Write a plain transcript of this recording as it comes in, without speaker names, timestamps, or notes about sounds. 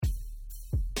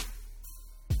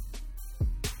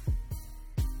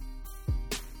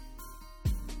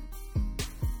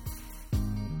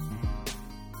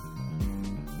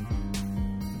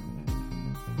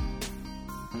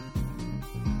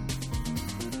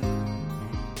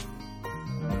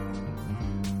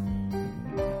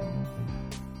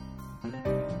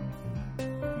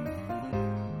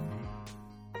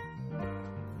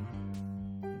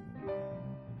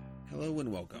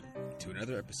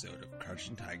another episode of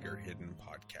Crouching Tiger Hidden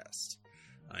Podcast.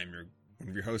 I'm one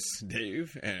of your hosts,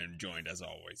 Dave, and joined as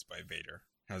always by Vader.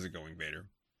 How's it going, Vader?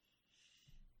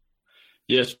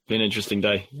 Yeah, it's been an interesting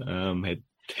day.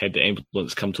 Had the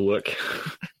ambulance come to work.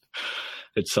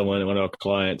 Had one of our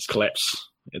clients collapse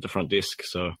at the front desk,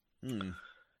 so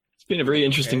it's been a very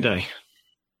interesting day.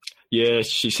 Yeah,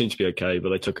 she seemed to be okay, but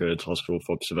they took her to hospital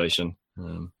for observation.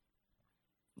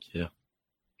 Yeah.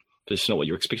 But it's not what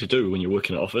you're expected to do when you're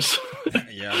working in an office.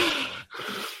 Yeah.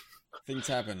 Things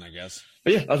happen, I guess.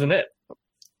 But yeah, other than that,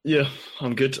 yeah,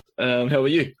 I'm good. How are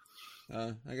you?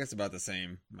 I guess about the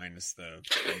same, minus the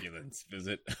ambulance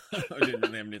visit. I didn't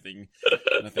really have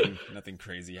nothing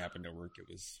crazy happened at work. It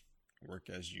was work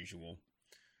as usual.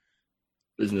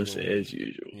 Business as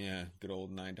usual. Yeah, good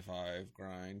old 9 to 5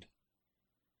 grind.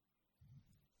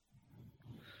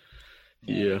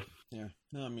 Yeah. Yeah.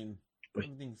 No, I mean,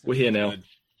 we're here now. Good.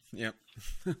 Yep.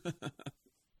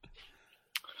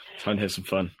 Time to have some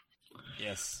fun.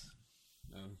 Yes.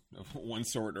 Of one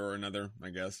sort or another, I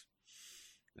guess.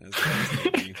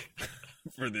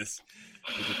 For this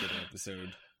particular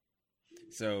episode.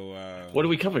 So, what are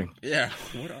we covering? Yeah,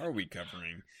 what are we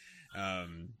covering?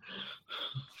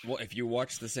 Well, if you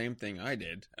watched the same thing I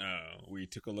did, we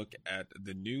took a look at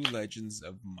the new Legends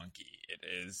of Monkey. It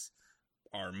is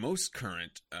our most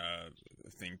current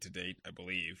thing to date, I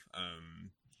believe,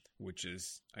 which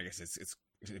is, I guess it's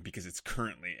because it's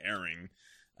currently airing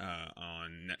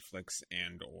on Netflix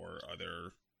and or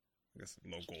other, I guess,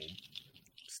 local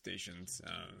stations.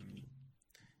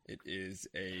 It is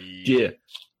a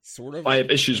sort of. I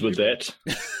have issues with that.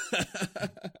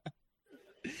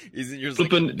 Isn't yours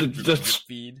like the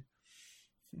feed?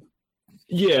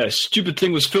 Yeah, stupid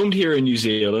thing was filmed here in New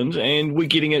Zealand, and we're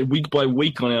getting it week by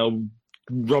week on our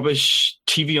rubbish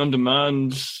TV on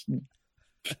demand,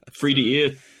 free to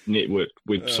air network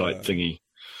website thingy.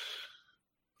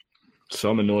 So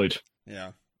I'm annoyed.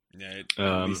 Yeah.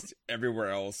 At least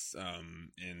everywhere else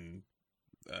in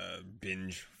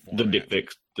binge format. The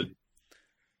Netflix,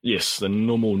 the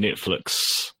normal Netflix.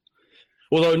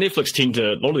 Although Netflix tend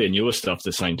to, a lot of their newer stuff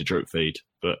they're saying to drip feed,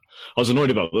 but I was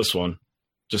annoyed about this one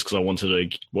just because I wanted to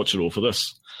watch it all for this.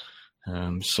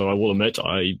 So I will admit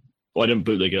I didn't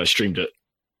bootleg it. I streamed it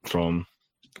from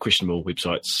questionable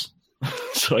websites,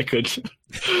 so I could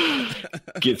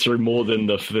get through more than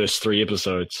the first 3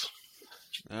 episodes.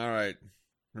 All right.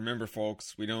 Remember,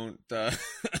 folks, we don't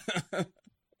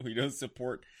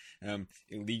support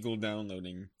illegal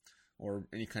downloading or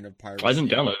any kind of piracy. I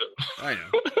didn't download it. I know.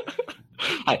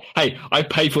 Hey, I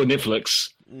pay for Netflix.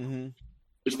 Mm-hmm.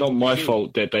 It's not my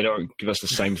fault that they don't give us the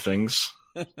same things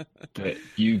that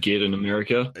you get in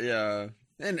America. Yeah,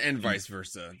 and vice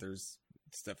versa. There's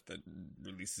stuff that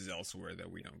releases elsewhere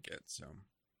that we don't get. So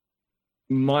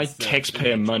my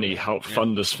taxpayer money helped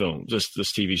fund this film, this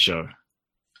TV show,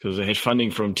 because they had funding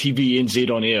from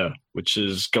TVNZ on air, which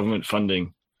is government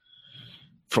funding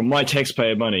from my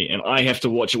taxpayer money, and I have to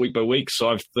watch it week by week. So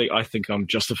I think I'm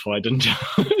justified in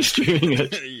streaming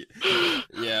it.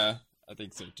 Yeah, I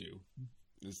think so too.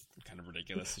 It's kind of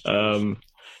ridiculous situation.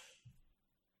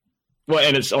 Well,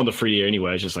 and it's on the free air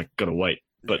anyway. It's just like gotta wait.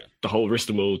 But the whole rest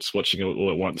of the world's watching it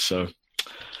all at once. So,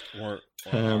 or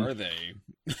are they?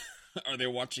 Are they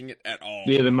watching it at all?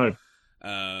 Yeah, they might.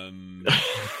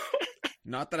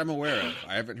 Not that I'm aware of.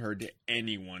 I haven't heard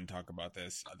anyone talk about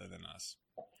this other than us.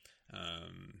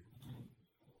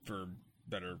 For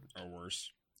better or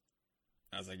worse,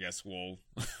 as I guess we'll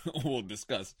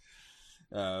discuss.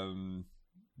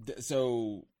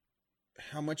 So,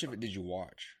 how much of it did you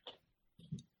watch?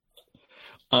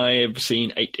 I have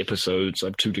seen 8 episodes. I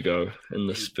have 2 to go in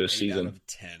this first season. Out of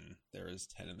 10. There is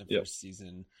 10 in the first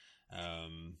season.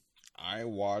 I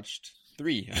watched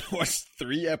 3. I watched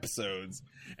 3 episodes,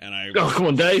 and I come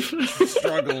on, Dave.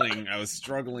 I was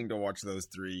struggling to watch those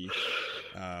 3.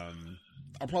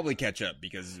 I'll probably catch up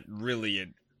because really it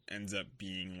ends up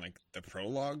being like the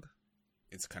prologue.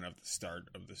 It's kind of the start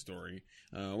of the story,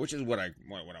 which is what I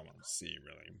want to see,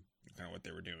 really, kind of what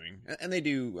they were doing, and they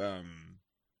do.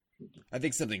 I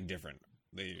think something different.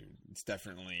 It's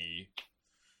definitely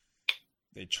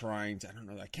they're trying to. I don't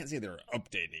know. I can't say they're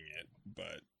updating it,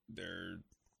 but they're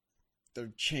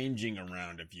changing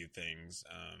around a few things.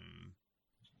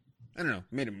 I don't know.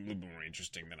 Made it a little bit more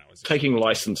interesting than I was taking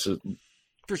licenses.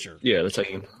 For sure. Yeah, they're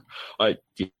taking.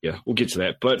 We'll get to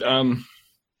that. But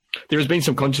there has been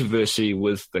some controversy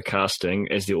with the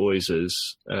casting, as there always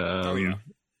is. And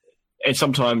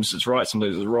sometimes it's right,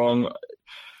 sometimes it's wrong.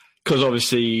 Because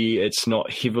obviously it's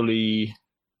not heavily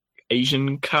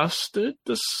Asian casted,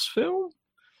 this film.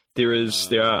 There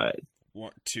are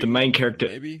What, 2, the main character.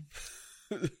 maybe?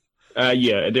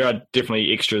 Yeah, there are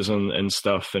definitely extras and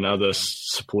stuff and other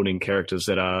supporting characters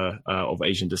that are of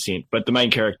Asian descent. But the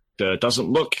main character doesn't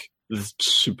look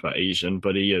super Asian,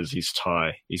 but he is. He's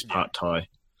Thai. He's part Thai.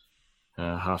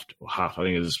 Half. I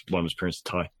think one of his parents is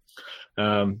Thai.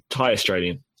 Thai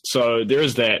Australian. So there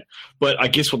is that. But I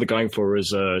guess what they're going for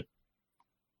is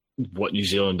what New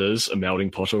Zealand is, a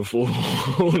melting pot of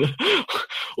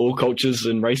all cultures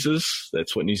and races.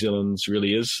 That's what New Zealand's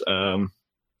really is.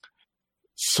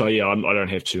 So yeah, I don't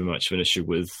have too much of an issue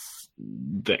with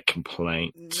that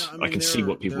complaint. No, I can see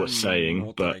what people are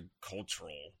saying, but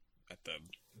multicultural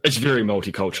it's very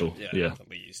multicultural. Yeah, at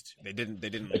least they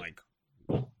didn't like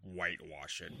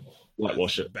whitewash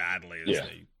it badly as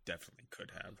they definitely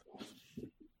could have.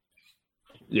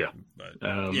 Yeah,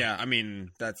 but yeah, I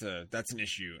mean that's an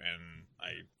issue, and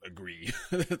I agree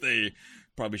that they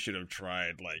probably should have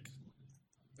tried like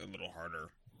a little harder.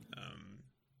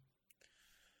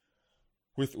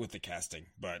 With the casting,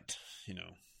 but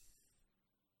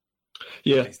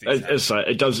yeah,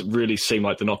 it does really seem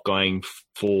like they're not going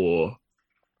for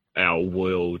our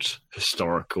world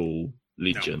historical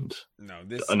legend. No,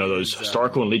 I know those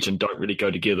historical and legend don't really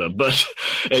go together, but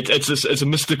it's a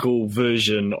mystical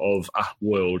version of a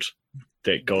world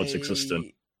that gods exist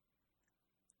in.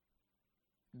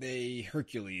 They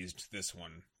Hercules'd this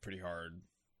one pretty hard.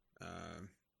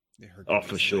 The Hercules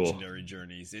for sure. Legendary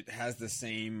Journeys. It has the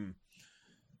same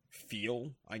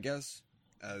feel, I guess,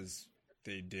 as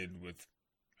they did with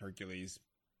Hercules.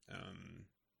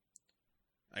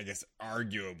 I guess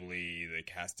arguably the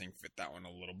casting fit that one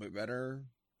a little bit better,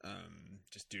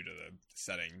 just due to the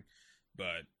setting.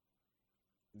 But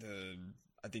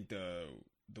I think the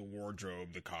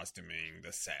wardrobe, the costuming,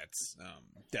 the sets,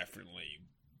 definitely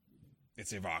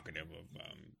it's evocative of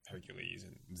Hercules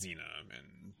and Xena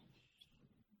and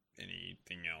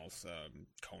anything else,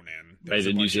 Conan. Made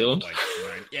in New Zealand?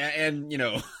 Yeah, and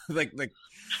like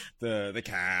the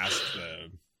cast,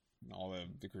 all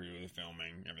the crew, the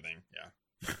filming, everything. Yeah.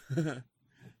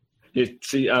 Yeah.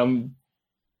 See,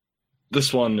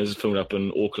 this one is filmed up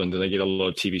in Auckland, and they get a lot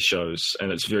of TV shows,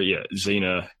 and it's very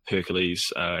Xena,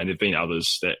 Hercules, and there've been others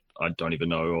that I don't even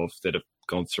know of that have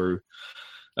gone through,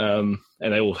 and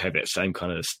they all have that same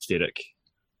kind of aesthetic.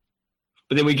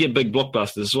 But then we get big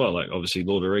blockbusters as well, like obviously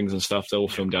Lord of the Rings and stuff. They're all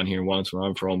filmed down here in Wellington, where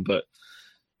I'm from. But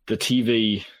the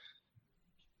TV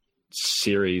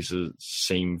series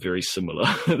seem very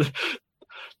similar.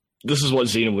 This is what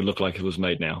Xena would look like if it was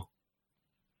made now.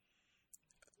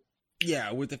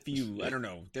 Yeah, with a few, I don't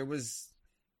know. There was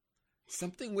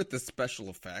something with the special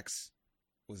effects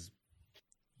was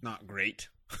not great.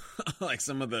 Like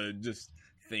some of the just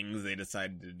things they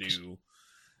decided to do.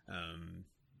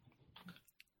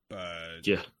 But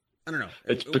yeah, I don't know.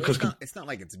 It's because it's not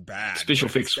like it's bad. Special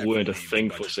effects weren't a thing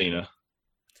for Xena.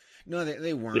 No,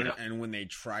 they weren't. Yeah. And when they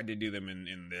tried to do them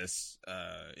in this,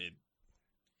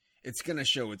 it's gonna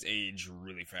show its age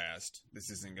really fast. This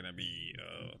isn't gonna be.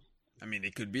 I mean,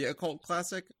 it could be a cult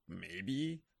classic,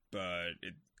 maybe, but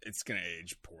it's gonna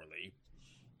age poorly.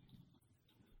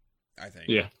 I think.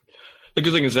 Yeah, the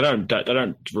good thing is they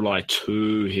don't rely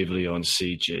too heavily on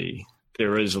CG.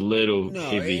 There is a little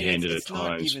heavy-handed at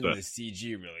times, it's not but even the CG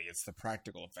really. It's the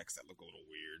practical effects that look a little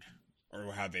weird,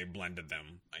 or how they blended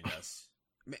them, I guess.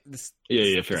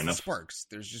 Fair enough. Sparks.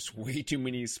 There's just way too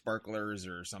many sparklers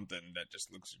or something that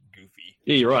just looks goofy.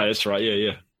 Yeah, you're right. That's right.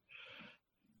 Yeah.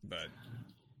 But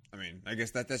I mean, I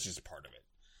guess that's just part of it.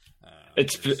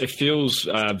 It feels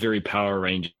very Power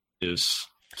Rangers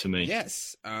to me.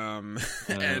 Yes, and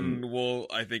we'll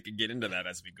I think get into that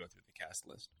as we go through the cast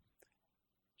list.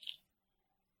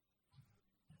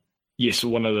 Yes,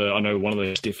 one of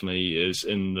those definitely is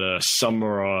in the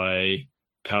Samurai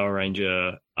Power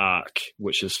Ranger arc,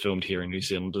 which is filmed here in New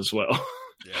Zealand as well.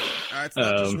 Yeah, it's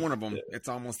not just one of them. It's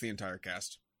almost the entire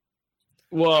cast.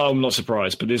 Well, I'm not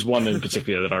surprised, but there's one in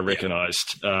particular that I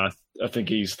recognised. I think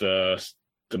he's the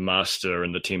master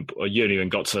in the temple. You haven't even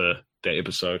got to that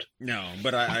episode. No,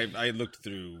 but I looked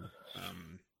through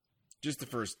just the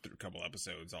first couple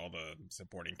episodes, all the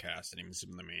supporting cast, and even some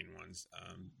of the main ones.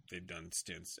 They've done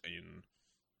stints in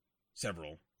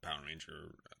several Power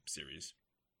Ranger series.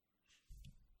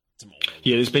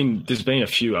 Yeah, there's been a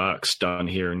few arcs done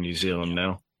here in New Zealand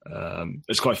now.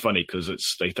 It's quite funny because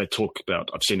they talk about.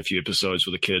 I've seen a few episodes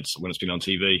with the kids when it's been on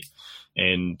TV,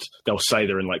 and they'll say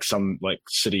they're in like some like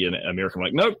city in America. I'm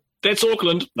like, nope, that's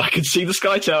Auckland. I can see the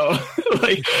Sky Tower.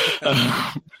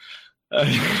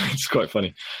 It's quite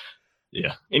funny.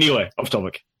 Yeah. Anyway, off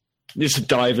topic. Let's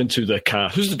dive into the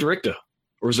cast. Who's the director?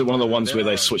 Or is it one of the ones where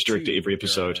they switch director every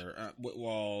episode?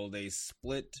 Well, they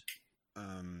split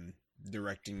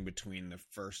directing between the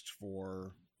first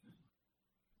 4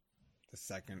 the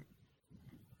second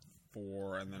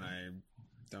 4, and then I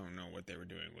don't know what they were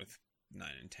doing with 9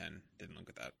 and 10. Didn't look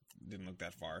at that. Didn't look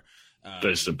that far. They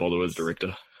just didn't bother with the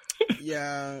director.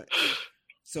 Yeah.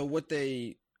 So what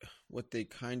they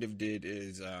kind of did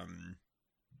is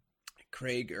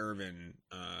Craig Irvin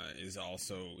is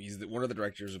also one of the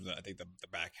directors of the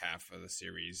back half of the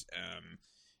series,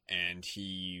 and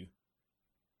he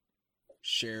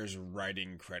shares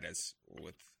writing credits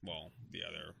with the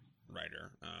other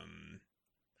writer,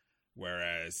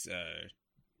 whereas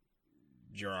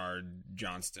Gerard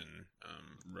Johnston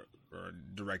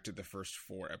directed the first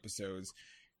 4 episodes.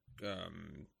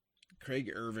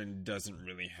 Craig Irvin doesn't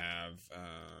really have.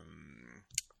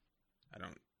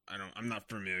 I'm not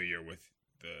familiar with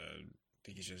I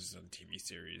think he's just done TV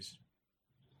series.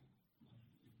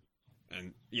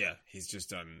 And yeah, he's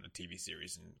just done a TV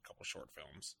series and a couple short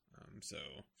films.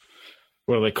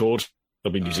 What are they called?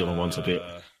 They'll be New Zealand ones, I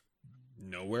bet.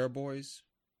 Nowhere Boys.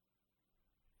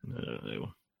 No, they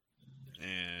were.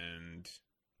 And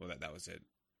that was it.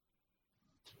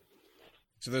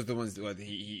 So those are the ones that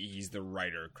he's the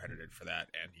writer credited for that,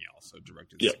 and he also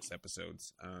directed 6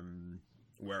 episodes.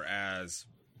 Whereas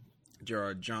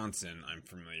Gerard Johnson, I'm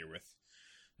familiar with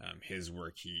his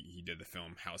work. He did the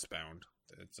film Housebound.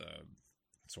 It's a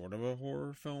sort of a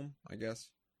horror film, I guess,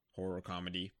 horror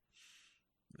comedy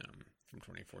from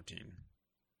 2014.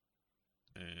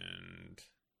 And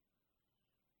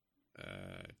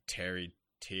Terry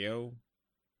Teo,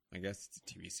 I guess it's a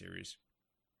TV series.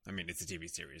 I mean, it's a TV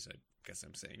series. I guess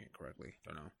I'm saying it correctly.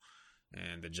 Don't know.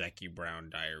 And the Jackie Brown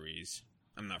Diaries.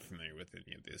 I'm not familiar with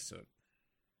any of this. So.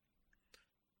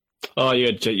 Oh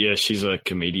yeah, she's a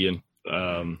comedian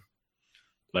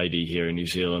lady here in New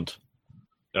Zealand.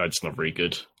 It's not very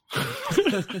good.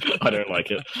 I don't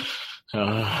like it.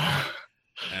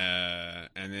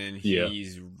 And then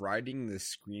he's writing the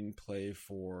screenplay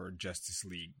for Justice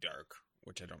League Dark,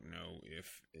 which I don't know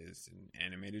if is an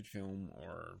animated film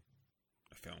or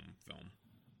a film.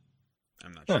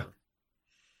 I'm not sure.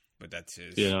 But that's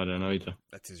his. Yeah, I don't know either.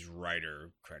 That's his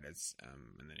writer credits.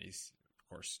 And then he's, of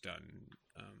course, done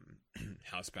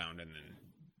Housebound and then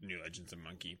New Legends of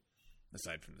Monkey,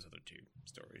 aside from those other 2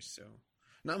 stories. So,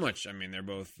 not much. I mean, they're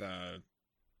both, I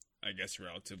guess,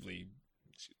 relatively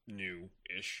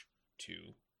new-ish to,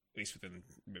 at least within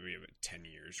maybe about 10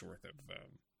 years worth of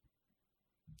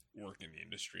work in the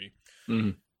industry.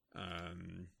 Mm-hmm.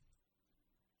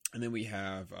 And then we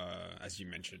have, as you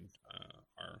mentioned,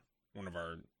 one of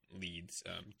our leads,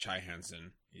 Chai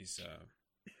Hansen. He's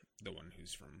the one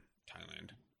who's from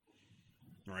Thailand.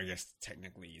 Or I guess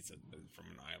technically he's from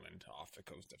an island off the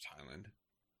coast of Thailand.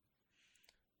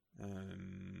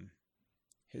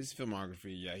 His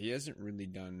filmography, he hasn't really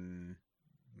done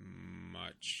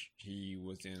much. He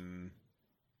was in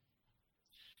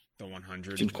The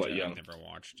 100. Seems quite young. I never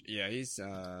watched. Yeah, he's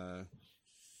doesn't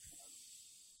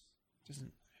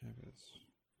have his.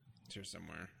 It's here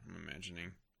somewhere. I'm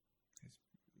imagining.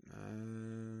 I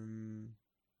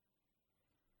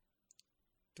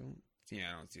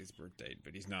don't see his birth date,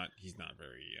 but he's not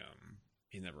very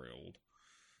old.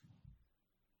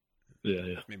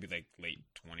 Yeah. Maybe like late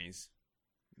 20s,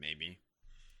 maybe.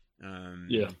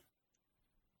 Yeah.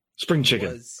 Spring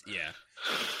Chicken.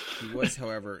 He was,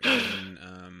 however,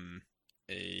 in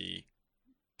a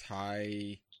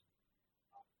Thai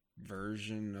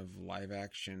version of live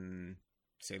action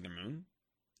Sailor Moon.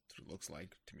 That's what it looks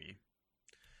like to me.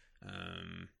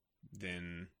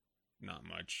 Then not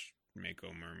much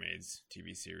Mako Mermaids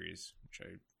TV series, which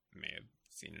I may have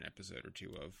seen an episode or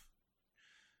 2 of.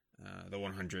 The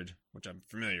 100, which I'm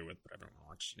familiar with, but I haven't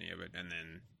watched any of it. And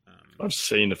then I've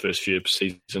seen the first few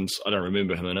seasons. I don't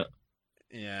remember him in it.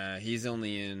 Yeah, he's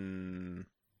only in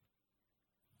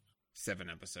 7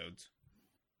 episodes,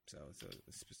 so it's a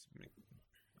specific,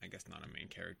 I guess, not a main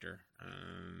character.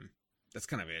 That's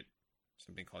kind of it.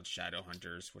 Something called Shadow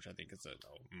Hunters, which I think is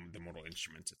the Mortal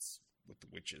Instruments. It's with the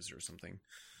witches or something.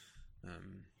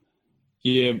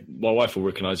 Yeah, my wife will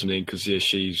recognize him then because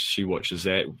she watches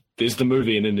that. There's the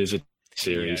movie and then there's a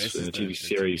series. And the TV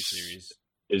series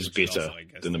is better also,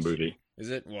 than the movie.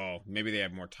 Is it? Well, maybe they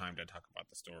have more time to talk about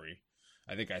the story.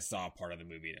 I think I saw part of the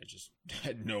movie and I just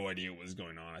had no idea what was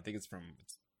going on. I think it's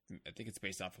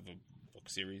based off of a book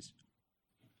series.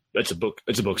 It's a book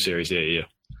series. Yeah.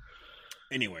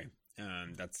 Anyway,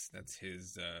 that's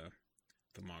his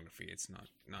filmography. It's not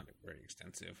very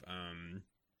extensive.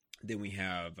 Then we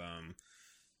have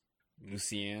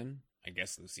Lucianne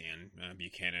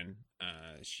Buchanan.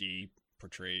 She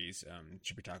portrays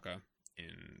Chipitaka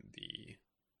in the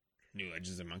New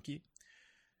Legends of Monkey,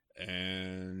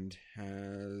 and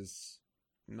has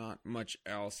not much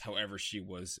else. However, she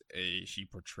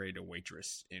portrayed a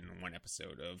waitress in one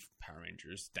episode of Power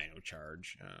Rangers Dino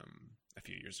Charge a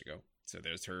few years ago. So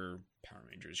there's her Power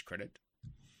Rangers credit.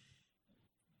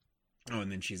 Oh,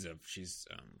 and then she's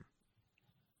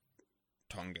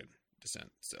Tongan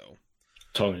descent. So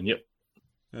Tongan, yep.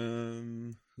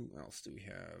 who else do we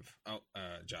have? Oh,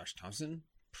 Josh Thompson,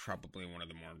 probably one of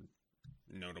the more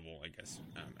notable, I guess,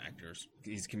 actors.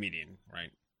 He's a comedian,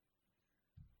 right?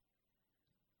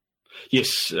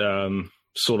 Yes,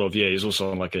 sort of. Yeah, he's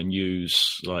also on like a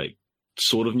news, like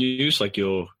sort of news, like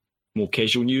your more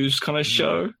casual news kind of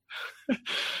show,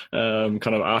 kind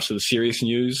of after the serious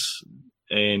news.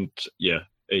 And yeah,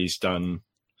 he's done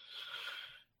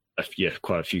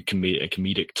quite a few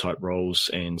comedic type roles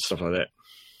and stuff like that.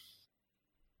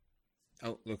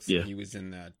 Oh, looks like he was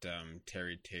in that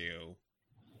Terry Teo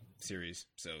series.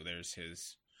 So there's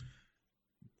his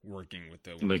working with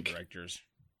the directors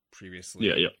previously.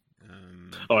 Yeah.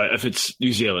 If it's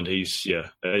New Zealand, it's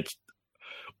a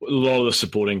lot of the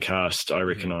supporting cast I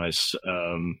recognize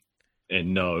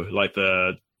and know, like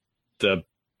the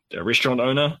restaurant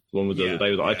owner, the one with the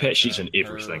lady with the eye patch. She's in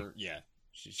everything.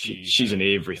 She's in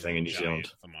everything in New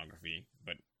Zealand. Filmography,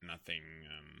 but nothing.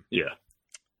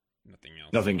 Nothing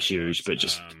else. Nothing huge, but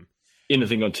just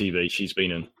anything on TV she's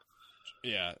been in.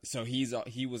 Yeah, so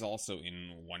he was also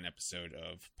in one episode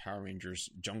of Power Rangers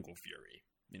Jungle Fury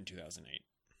in 2008.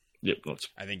 Yep,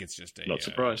 I think it's just not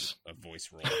surprised. A voice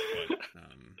role, but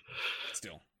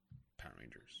still Power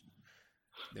Rangers.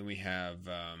 Then we have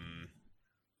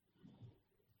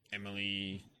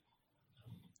Emily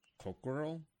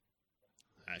Cockerell.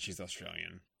 She's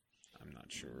Australian. I'm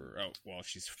not sure. Oh, well,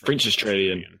 she's French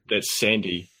Australian. That's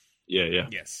Sandy. Yeah.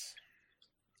 Yes.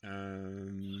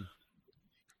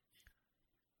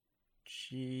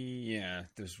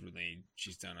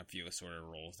 She's done a few assorted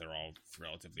roles. They're all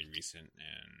relatively recent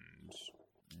and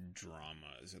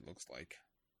dramas, it looks like.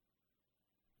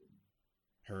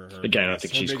 Again, I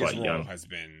think she's quite young. Has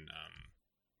been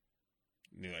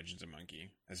New Legends of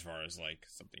Monkey, as far as like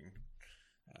something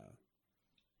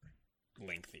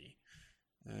lengthy.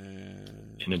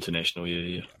 And international,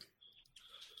 yeah.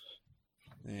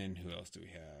 And who else do we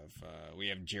have? We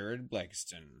have Jared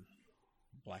Blakiston.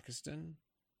 Blakiston?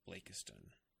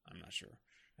 I'm not sure.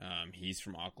 He's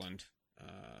from Auckland.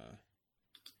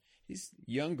 He's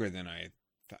younger than I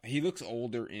thought. He looks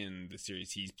older in the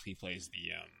series. He plays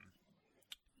the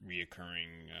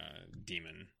reoccurring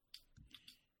demon.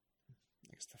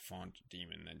 I guess the font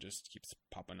demon that just keeps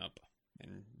popping up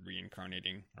and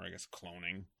reincarnating, or I guess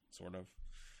cloning, sort of.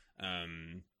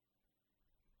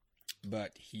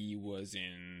 But he was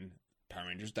in Power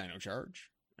Rangers Dino Charge.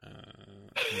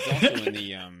 He's also in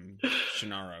the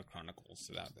Shannara Chronicles,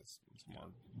 so that's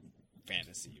more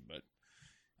fantasy, but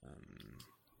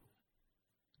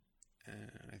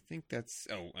I think that's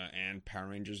and Power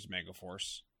Rangers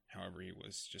Megaforce. However, he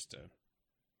was just a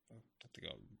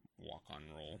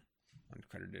walk-on role,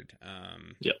 uncredited.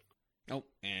 Yep. Oh,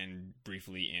 and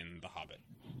briefly in The Hobbit,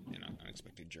 in An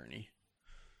Unexpected Journey,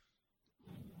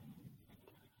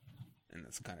 and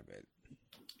that's kind of it.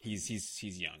 He's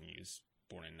young. He was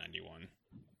born in 91.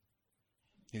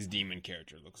 His demon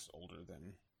character looks older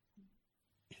than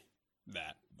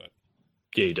that, but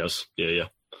yeah, he does. Yeah.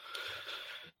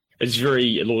 It's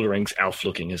very Lord of the Rings Alf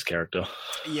looking, his character.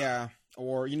 Yeah,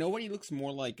 or you know what? He looks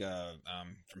more like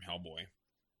from Hellboy.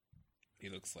 He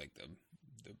looks like the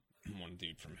one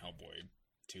dude from Hellboy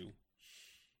 2.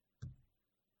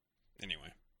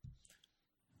 Anyway,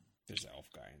 there's the elf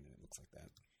guy, and it looks like that.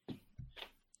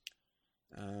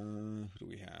 Who do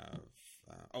we have?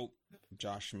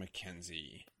 Josh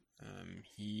McKenzie.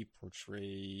 He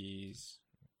portrays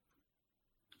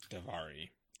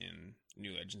Davari in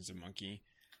New Legends of Monkey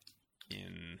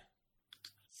in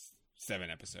 7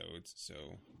 episodes,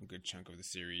 so a good chunk of the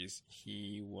series.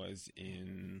 He was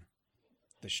in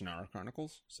the Shannara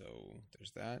Chronicles, so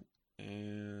there's that.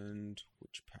 And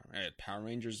which Power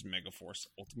Rangers Megaforce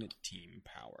Ultimate Team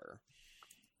Power.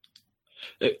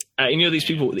 Any of these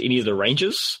people, any of the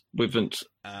Rangers? Or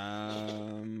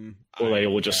they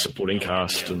all just supporting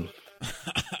cast? And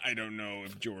I don't know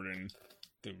if Jordan,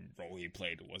 the role he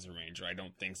played, was a Ranger. I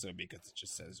don't think so, because it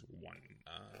just says one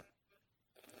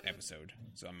episode,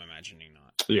 so I'm imagining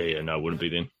not. Yeah, no, it wouldn't be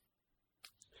then.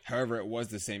 However, it was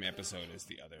the same episode as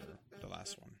the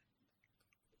last one.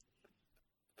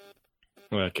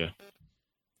 Okay.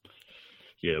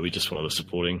 Yeah, we just wanted the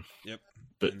supporting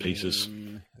pieces.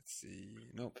 Let's see.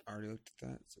 Nope, I already looked at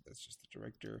that. So that's just the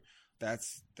director.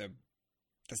 That's the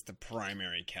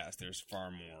primary cast. There's far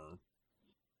more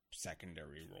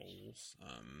secondary roles.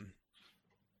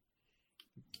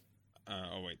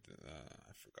 Oh wait,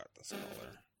 I forgot the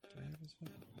scholar. Did I have his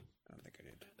name? I don't think I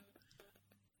did.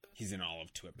 He's in all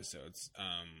of 2 episodes.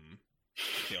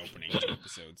 The opening 2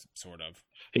 episodes, sort of.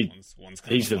 One's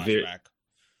kind of a flashback.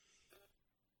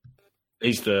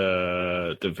 He's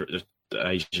the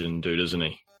Asian dude, isn't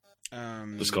he?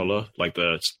 The scholar, like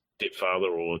the stepfather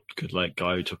or good like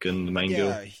guy who took in the main girl.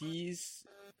 Yeah, he's.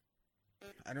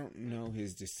 I don't know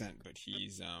his descent, but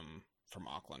he's from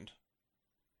Auckland.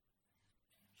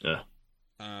 Yeah.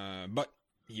 But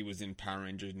he was in Power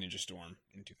Rangers Ninja Storm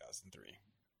in 2003.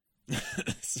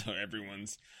 So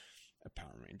everyone's a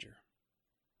Power Ranger.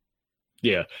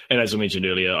 Yeah, and as I mentioned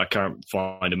earlier, I can't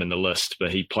find him in the list,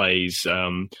 but he plays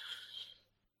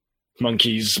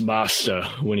Monkey's master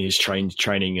when he's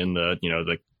training in the.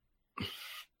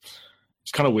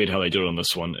 It's kind of weird how they do it on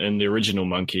this one. In the original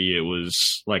Monkey, it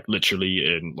was like literally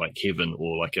in like heaven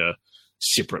or like a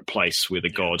separate place where the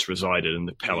gods resided in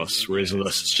the palace, whereas in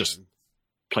this, it's just a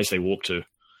place they walk to.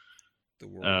 The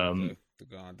world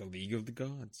the League of the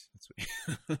Gods. That's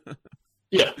what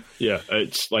Yeah.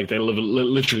 It's like they're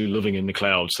literally living in the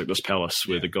clouds, like this palace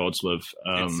where the gods live.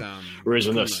 Whereas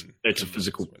in this, it's a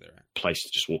physical place to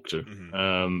just walk to.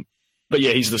 Mm-hmm. But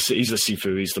yeah, he's the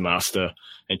Sifu, he's the master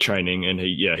in training, and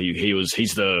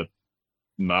he's the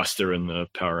master in the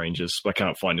Power Rangers. But I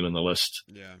can't find him in the list.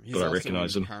 Yeah, he's but also I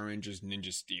recognize him. Power Rangers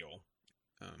Ninja Steel,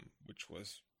 which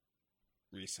was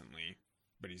recently,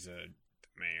 but he's a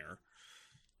mayor.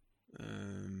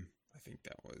 I think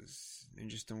that was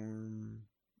Ninja Storm,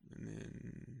 and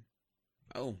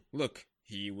then look,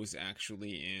 he was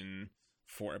actually in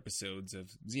 4 episodes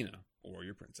of Xena,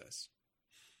 Warrior Princess.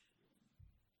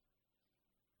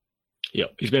 Yeah,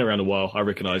 he's been around a while. I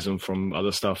recognize him from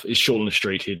other stuff. He's short on the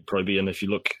street. He'd probably be in if you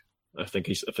look. I think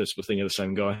we're thinking of the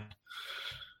same guy.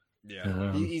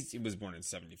 Yeah, he was born in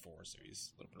 1974, so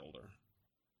he's a little bit older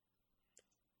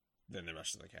than the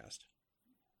rest of the cast.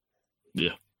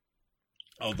 Yeah.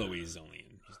 Although he's not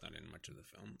in much of the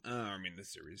film. The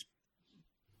series.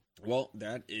 Well,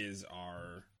 that is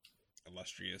our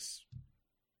illustrious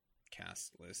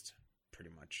cast list,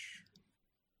 pretty much.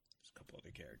 There's a couple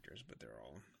other characters, but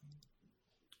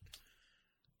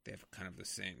they have kind of the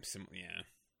same. Yeah,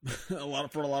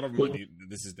 for a lot of them,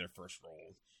 this is their first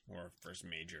role or first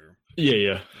major.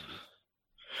 Yeah.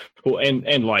 Well,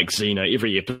 and like Xena,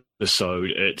 every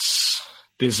episode,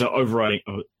 there's an overriding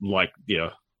a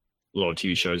lot of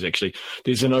TV shows actually.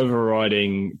 There's an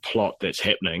overriding plot that's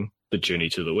happening, the Journey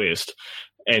to the West,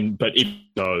 but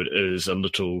episode is a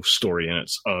little story in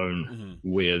its own,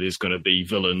 where there's going to be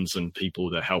villains and people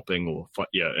that are helping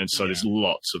there's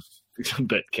lots of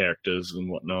bit characters and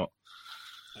whatnot.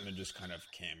 And they're just kind of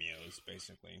cameos,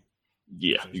 basically.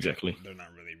 Yeah, exactly. They're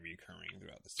not really recurring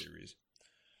throughout the series.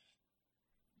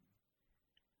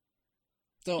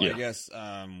 So I guess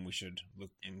we should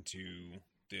look into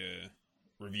the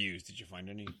reviews. Did you find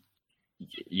any?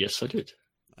 Yes, I did.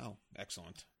 Oh,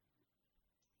 excellent.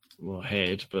 Well, I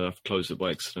had, but I've closed it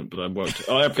by accident, but I won't.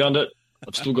 I've found it.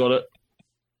 I've still got it.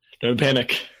 Don't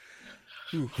panic.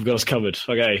 I've got us covered.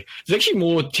 Okay. There's actually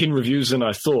more 10 reviews than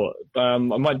I thought. I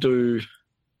might do...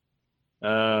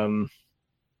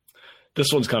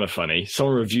 this one's kind of funny.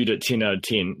 Someone reviewed it 10 out of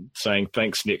 10, saying,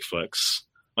 "Thanks, Netflix.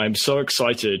 I'm so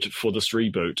excited for this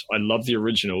reboot. I love the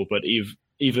original, but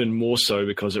even more so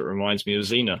because it reminds me of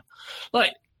Xena."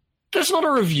 Like, that's not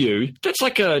a review. That's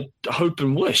like a hope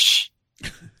and wish.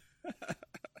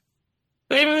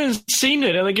 They haven't even seen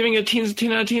it, and they're giving it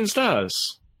 10 out of 10 stars.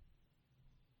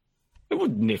 It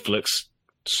would Netflix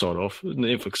sort off.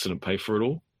 Netflix didn't pay for it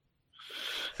all.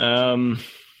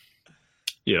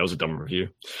 Yeah, it was a dumb review.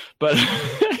 But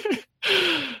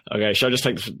okay, should I just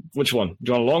take which one?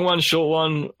 Do you want a long one, short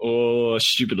one, or a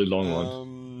stupidly long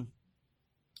one?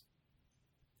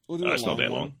 We'll do it's not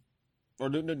that long. Or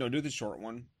do the short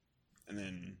one, and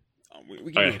then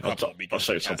we can do a couple I'll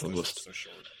save something on the list. So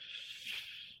short.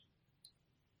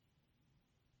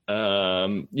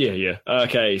 Yeah.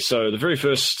 Okay, so the very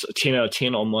first 10 out of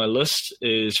 10 on my list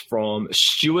is from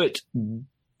Stuart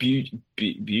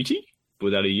Beauty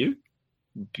without a U.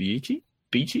 Beauty?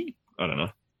 I don't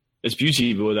know. It's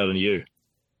Beauty but without a U.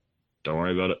 Don't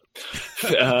worry about it.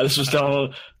 This was done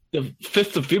on the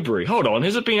 5th of February. Hold on,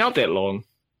 has it been out that long?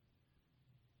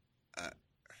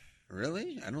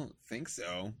 Really? I don't think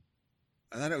so.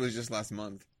 I thought it was just last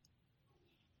month.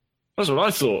 That's what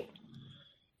I thought.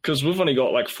 Because we've only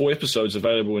got 4 episodes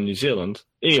available in New Zealand.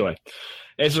 Anyway,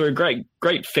 as a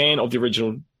great fan of the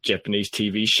original Japanese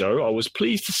TV show, I was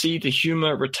pleased to see the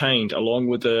humor retained along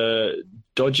with the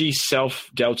dodgy,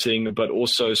 self-doubting, but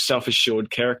also self-assured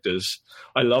characters.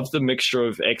 I loved the mixture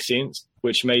of accents,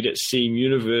 which made it seem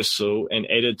universal and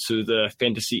added to the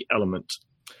fantasy element.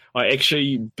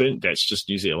 That's just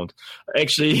New Zealand. I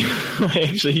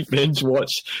actually binge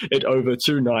watched it over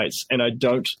 2 nights, and I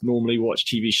don't normally watch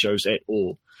TV shows at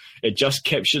all. It just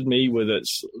captured me with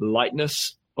its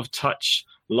lightness of touch.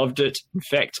 Loved it. In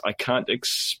fact, I can't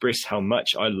express how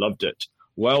much I loved it.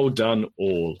 Well done,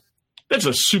 all. That's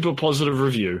a super positive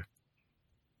review.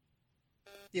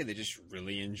 Yeah, they just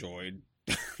really enjoyed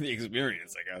the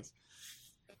experience, I guess.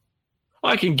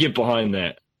 I can get behind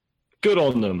that. Good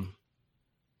on them.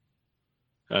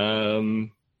 Do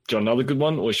you want another good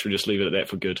one, or should we just leave it at that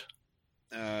for good?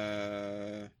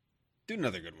 Do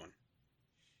another good one.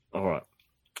 All right.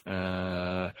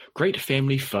 Great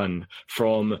family fun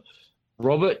from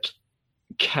Robert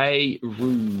K.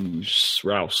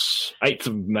 Rouse, 8th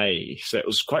of May. So it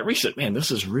was quite recent. Man, this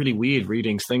is really weird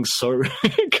reading things so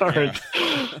current.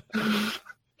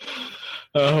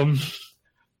 Yeah.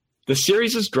 The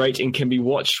series is great and can be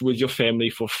watched with your family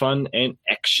for fun and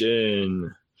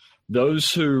action. Those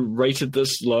who rated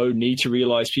this low need to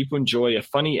realize people enjoy a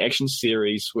funny action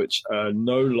series which are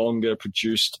no longer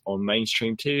produced on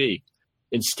mainstream TV.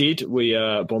 Instead, we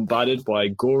are bombarded by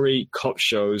gory cop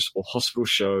shows or hospital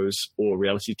shows or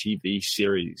reality TV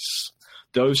series.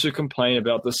 Those who complain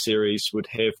about this series would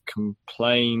have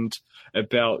complained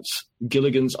about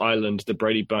Gilligan's Island, The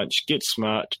Brady Bunch, Get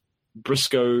Smart,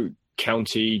 Briscoe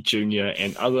County Jr.,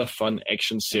 and other fun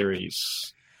action series.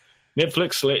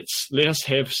 Netflix, let us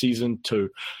have season 2.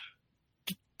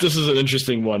 This is an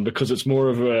interesting one because it's more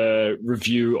of a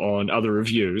review on other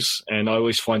reviews, and I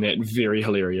always find that very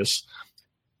hilarious.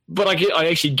 But I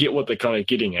actually get what they're kind of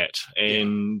getting at,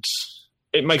 and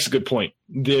it makes a good point.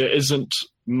 There isn't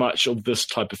much of this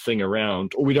type of thing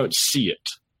around, or we don't see it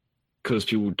because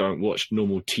people don't watch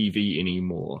normal TV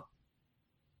anymore.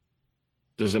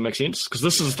 Does that make sense? Because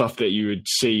this is stuff that you would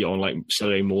see on like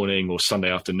Saturday morning or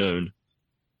Sunday afternoon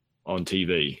on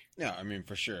TV. Yeah, I mean,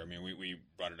 for sure. I mean, we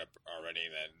brought it up already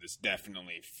that this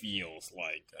definitely feels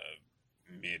like a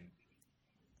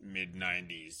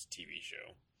mid-90s TV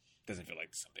show. Doesn't feel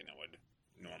like something that would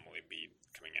normally be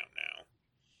coming out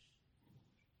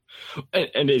now.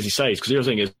 And as you say, because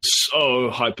everything is so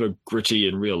hyper gritty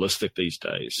and realistic these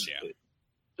days. Yeah.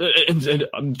 And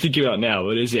I'm thinking about now,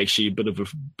 it is actually a bit of a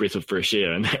breath of fresh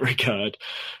air in that regard,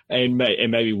 and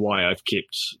maybe why I've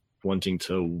kept wanting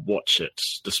to watch it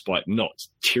despite not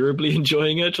terribly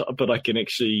enjoying it. But I can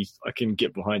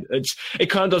get behind it. It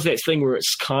kind of does that thing where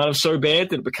it's kind of so bad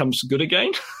that it becomes good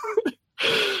again.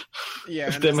 Yeah,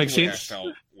 if that makes sense. I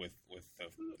felt with the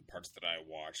parts that I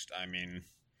watched. I mean,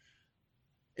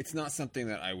 it's not something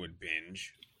that I would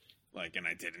binge, and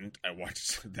I didn't. I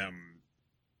watched them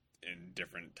in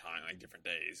different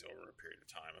days over a period of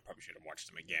time. I probably should have watched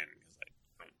them again because I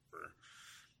don't remember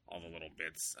all the little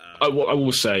bits. I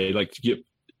will say,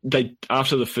 they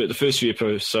after the first few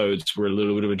episodes were a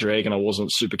little bit of a drag, and I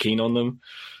wasn't super keen on them.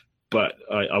 But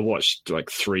I watched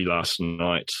 3 last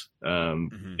night,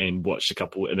 and watched a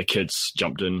couple, and the kids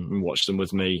jumped in and watched them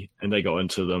with me, and they got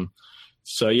into them.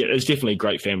 So yeah, it's definitely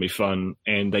great family fun,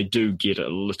 and they do get a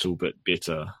little bit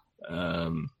better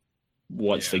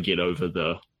once they get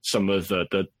over some of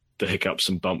the hiccups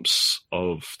and bumps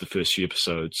of the first few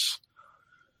episodes.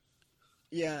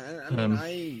 Yeah, I mean,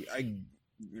 I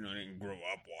didn't grow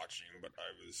up watching, but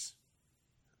I was,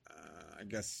 I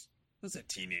guess, I was a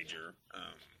teenager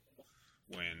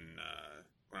when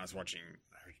I was watching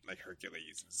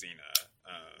Hercules and Xena,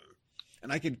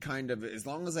 and I could kind of, as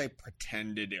long as I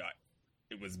pretended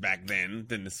it was back then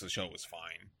this show was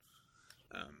fine.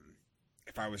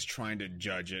 If I was trying to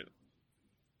judge it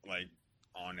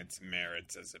on its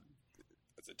merits as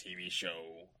a TV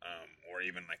show, or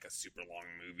even a super long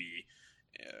movie,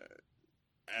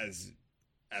 as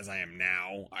I am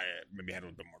now, I maybe had a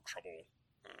little bit more trouble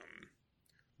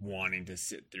wanting to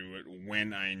sit through it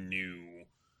when I knew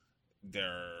there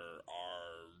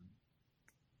are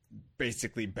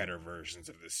basically better versions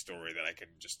of this story that I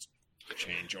could just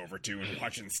change over to and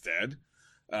watch instead.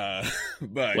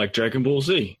 But like Dragon Ball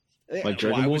Z. Yeah, like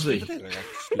Dragon Ball Z.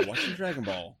 Watching Dragon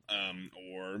Ball,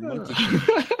 or Monkey King,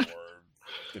 or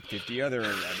the 50 other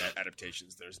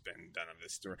adaptations there's been done of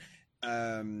this story.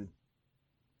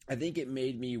 I think it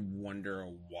made me wonder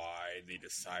why they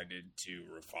decided to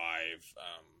revive,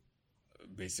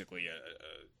 basically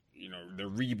they're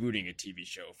rebooting a TV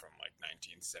show from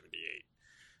 1978.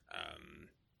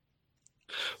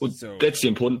 Well, that's the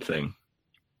important thing.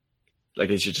 like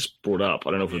as you just brought up, I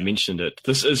don't know if we Yeah. mentioned it.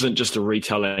 This isn't just a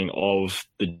retelling of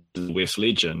the West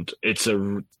legend. It's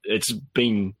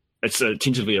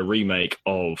tentatively a remake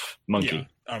of Monkey.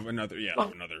 Yeah, of another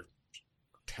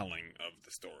telling of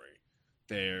the story.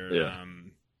 They're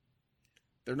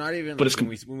not even. But Like,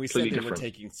 it's when we said completely they were different.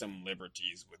 taking some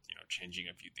liberties with changing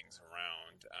a few things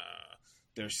around,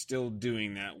 they're still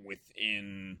doing that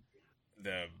within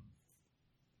the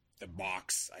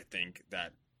box. I think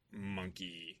that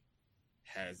Monkey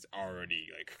has already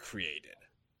like created,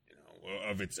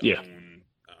 of its Yeah. own.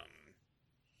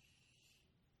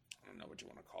 I don't know what you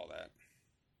want to call that.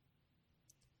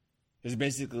 There's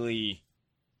basically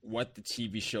what the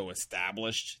TV show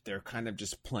established. They're kind of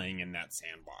just playing in that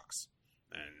sandbox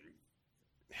and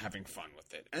having fun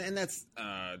with it, and that's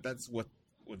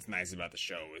what's nice about the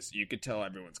show is you could tell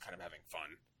everyone's kind of having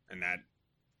fun, and that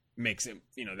makes it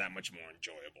that much more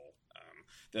enjoyable.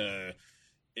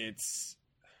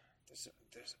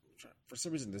 For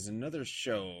some reason there's another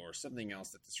show or something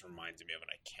else that this reminds me of,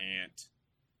 and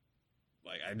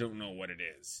I don't know what it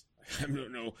is. I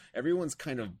don't know. Everyone's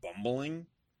kind of bumbling,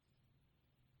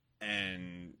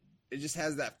 and it just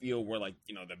has that feel where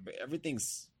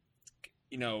everything's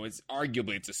it's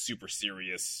arguably a super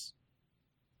serious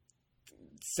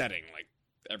setting. Like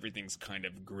everything's kind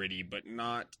of gritty, but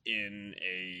not in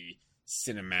a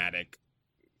cinematic,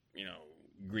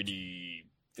 gritty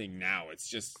thing now. It's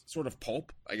just sort of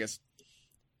pulp, I guess.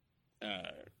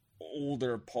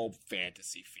 Older pulp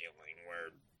fantasy feeling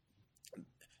where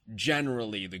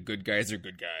generally the good guys are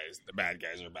good guys, the bad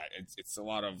guys are bad. It's a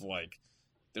lot of like,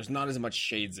 there's not as much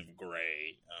shades of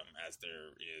gray as there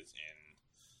is in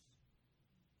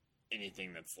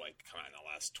anything that's like kind of in the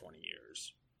last 20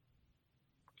 years.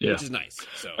 Yeah. Which is nice.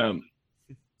 So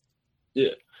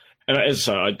yeah. And as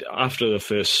after the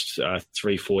first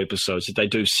 3-4 episodes, they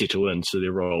do settle into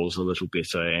their roles a little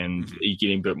better, and you're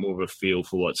getting a bit more of a feel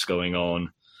for what's going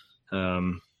on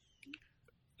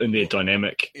in their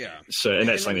dynamic. Yeah. So, and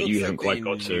that's something that you haven't quite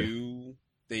got to.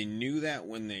 They knew that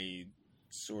when they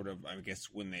sort of, I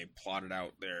guess, when they plotted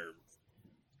out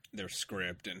their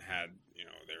script and had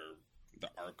the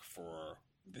arc for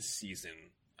this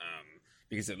season,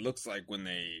 because it looks like when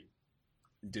they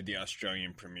did the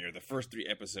Australian premiere, the first 3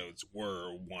 episodes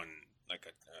were one, like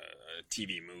a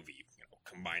TV movie,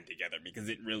 combined together, because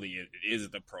it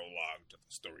is the prologue to the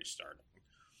story starting.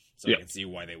 So I can see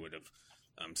why they would have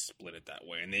split it that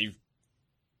way, and they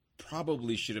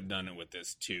probably should have done it with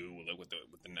this too, with the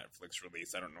Netflix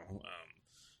release. I don't know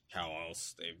how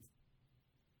else they've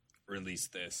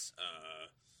released this,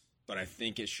 but I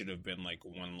think it should have been like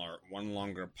one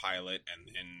longer pilot, and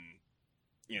then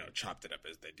chopped it up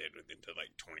as they did into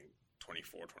like 20,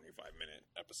 24, 25-minute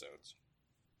episodes.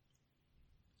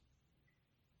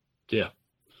 Yeah.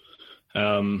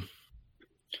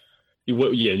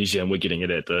 New Zealand, we're getting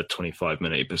it at the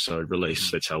 25-minute episode release.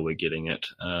 That's how we're getting it.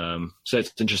 So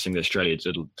it's interesting that Australia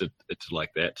did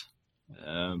like that.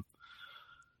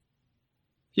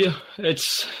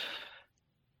 It's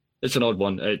an odd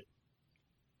one.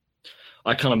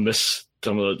 I kind of miss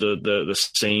some of the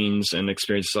scenes and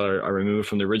experiences I remember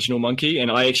from the original Monkey, and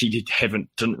I actually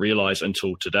didn't realize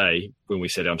until today when we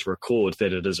sat down to record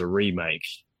that it is a remake,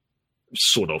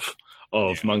 sort of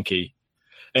Monkey,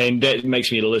 and that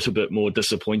makes me a little bit more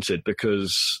disappointed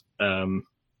because the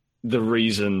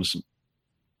reasons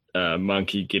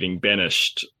Monkey getting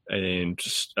banished and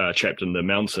trapped in the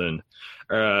mountain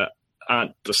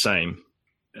aren't the same.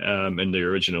 In the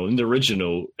original. In the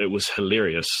original, it was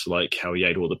hilarious, like how he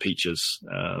ate all the peaches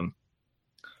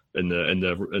in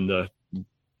the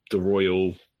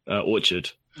royal orchard.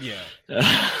 Yeah,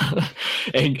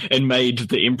 and made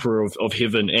the Emperor of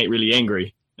Heaven really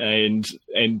angry. And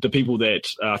the people that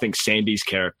I think Sandy's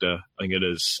character, I think it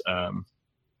is,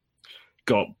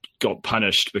 got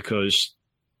punished because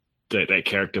that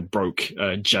character broke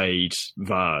a jade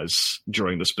vase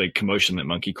during this big commotion that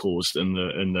Monkey caused in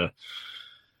the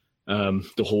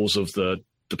halls of the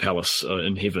palace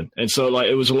in heaven. And so like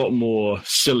it was a lot more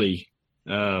silly.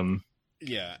 And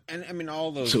I mean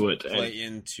all those play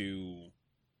into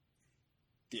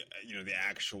the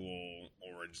actual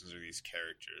origins of these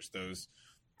characters.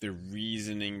 The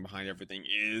reasoning behind everything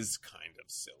is kind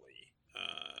of silly.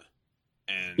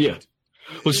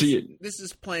 This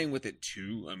is playing with it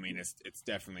too. I mean, it's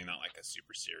definitely not like a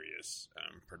super serious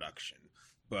production,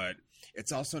 but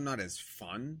it's also not as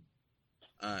fun.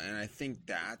 And I think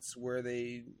that's where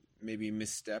they maybe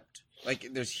misstepped.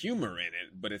 Like, there's humor in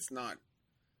it, but it's not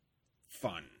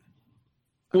fun.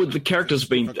 Well, the character's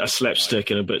been a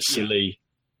slapstick and a bit silly.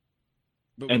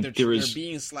 But and they're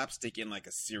being slapstick in like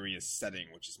a serious setting,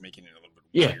 which is making it a little bit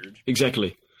weird.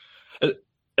 Exactly.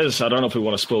 as I don't know if we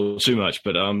want to spoil too much,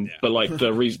 but like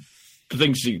the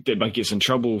things that Monk gets in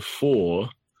trouble for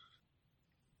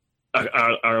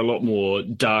are a lot more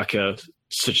darker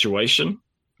situation.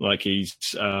 Like he's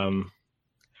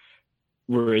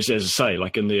whereas, as I say,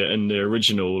 like in the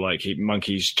original, like he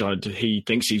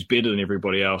thinks he's better than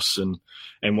everybody else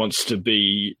and wants to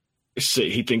be.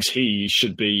 He thinks he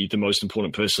should be the most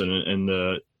important person in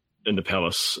the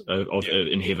palace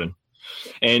in heaven,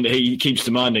 and he keeps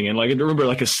demanding. And like I remember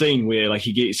like a scene where like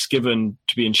he gets given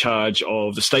to be in charge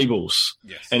of the stables,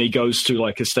 and he goes to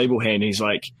like a stable hand. And he's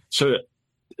like, so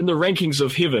in the rankings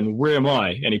of heaven, where am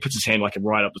I? And he puts his hand like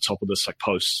right up the top of this like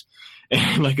post,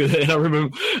 and like and I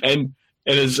remember and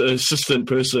his assistant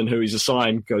person who he's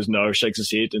assigned goes no, shakes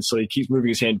his head, and so he keeps moving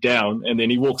his hand down, and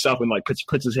then he walks up and like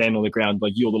puts his hand on the ground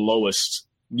like you're the lowest,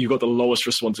 you've got the lowest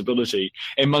responsibility,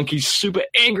 and Monkey's super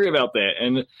angry about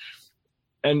that,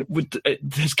 and with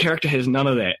his character has none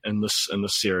of that in this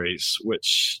series,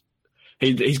 which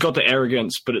he's got the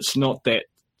arrogance, but it's not that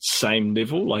same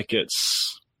level. Like it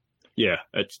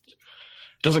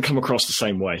doesn't come across the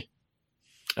same way.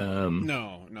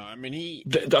 No. I mean,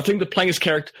 I think the playing his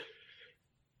character.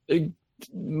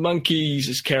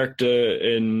 Monkey's character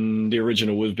in the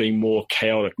original was being more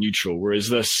chaotic neutral, whereas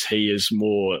this he is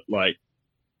more like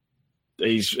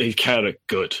he's chaotic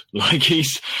good. Like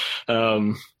he's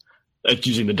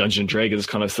using the Dungeons and Dragons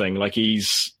kind of thing. Like he's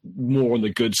more on the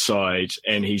good side,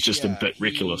 and he's just a bit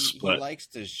reckless. But he likes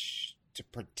to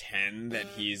pretend that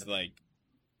he's like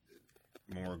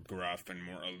more gruff and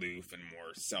more aloof and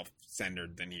more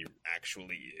self-centered than he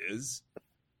actually is,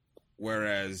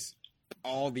 whereas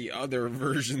all the other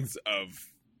versions of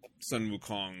Sun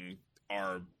Wukong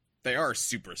are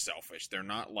super selfish. They're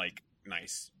not like a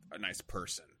nice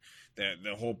person.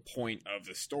 The whole point of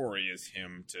the story is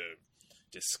him to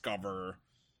discover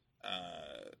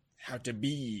how to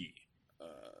be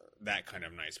that kind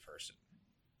of nice person,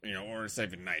 or it's not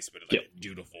even nice, but like a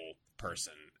dutiful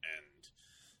person,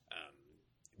 and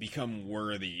become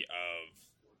worthy of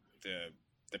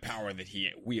the power that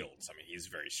he wields. I mean, he's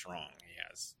very strong. He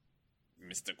has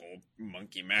mystical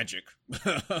monkey magic.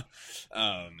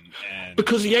 And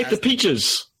because he ate the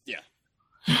peaches. Yeah.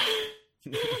 Do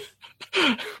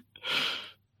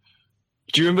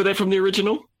you remember that from the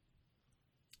original?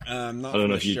 Not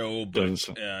from the show, but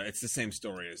it's the same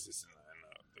story as this in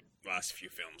the last few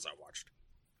films I watched.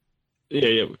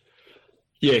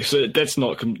 Yeah. So that's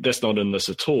not in this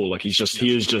at all. Like he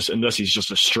is just in this. He's just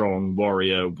a strong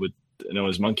warrior with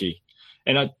his monkey,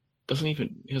 and he doesn't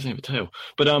have a tail.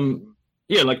 But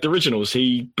like the originals,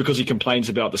 because he complains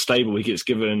about the stable, he gets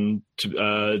given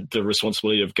the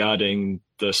responsibility of guarding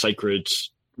the sacred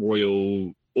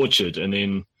royal orchard, and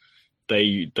then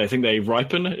they think they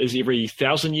ripen is every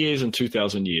 1,000 years and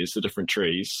 2,000 years, the different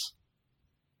trees,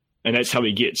 and that's how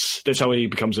he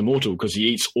becomes immortal, because he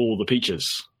eats all the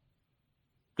peaches,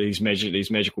 these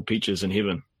magical peaches in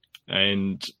heaven,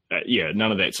 and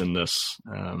none of that's in this,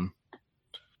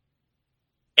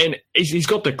 and he's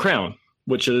got the crown,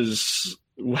 which is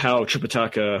how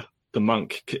Tripitaka the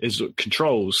monk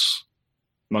controls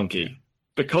Monkey,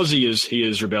 because he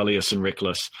is rebellious and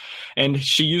reckless, and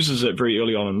she uses it very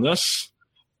early on in this,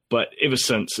 but ever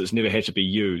since it's never had to be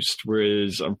used.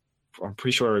 Whereas I'm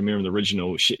pretty sure I remember in the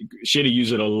original she had to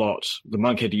use it a lot. The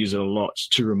monk had to use it a lot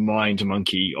to remind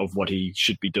Monkey of what he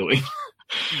should be doing.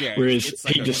 Yeah, whereas it's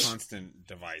like a constant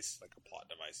device, like a plot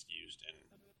device used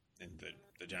in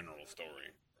the general story.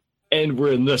 And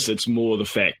we're in this, it's more the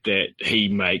fact that he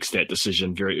makes that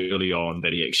decision very early on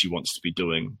that he actually wants to be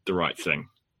doing the right thing.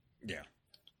 Yeah.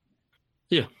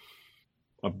 Yeah.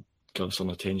 I've got us on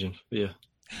a tangent. Yeah.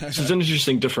 So it's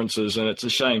interesting differences, and it's a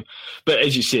shame. But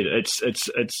as you said, it's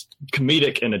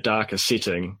comedic in a darker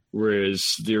setting, whereas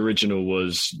the original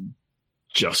was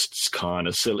just kind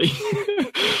of silly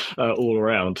all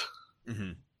around.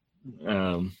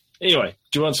 Mm-hmm. Anyway,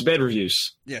 do you want some bad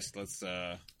reviews? Yes, let's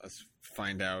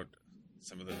find out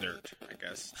some of the dirt, I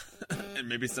guess, and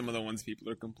maybe some of the ones people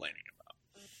are complaining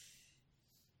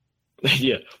about.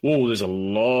 Yeah. Whoa, there's a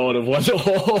lot of ones.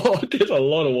 There's a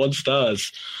lot of 1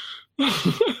 stars.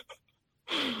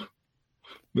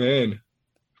 Man.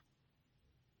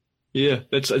 Yeah,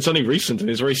 it's only recent, and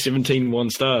there's already 17 1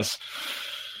 stars.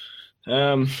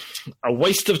 A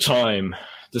waste of time.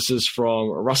 This is from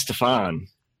Rustafan.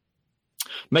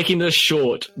 Making this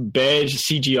short, bad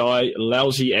CGI,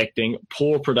 lousy acting,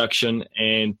 poor production,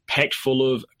 and packed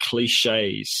full of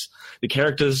cliches. The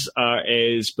characters are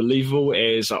as believable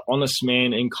as an honest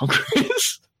man in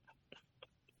Congress.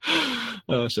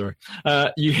 Oh, sorry.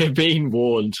 You have been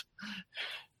warned.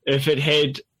 If it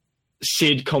had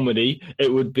said comedy,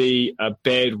 it would be a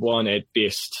bad one at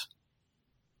best.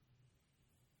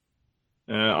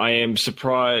 I am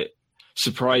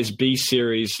surprised B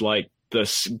series like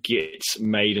this gets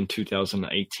made in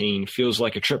 2018. Feels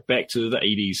like a trip back to the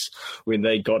 80s when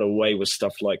they got away with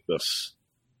stuff like this.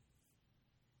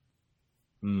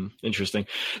 Interesting.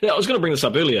 Yeah, I was going to bring this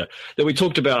up earlier, that we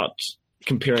talked about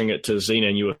comparing it to Xena,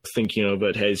 and you were thinking of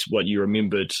it as what you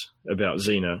remembered about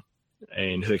Xena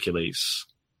and Hercules.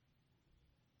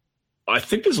 I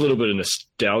think there's a little bit of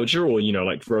nostalgia, or,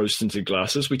 like rose-tinted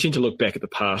glasses. We tend to look back at the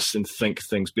past and think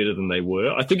things better than they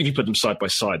were. I think if you put them side by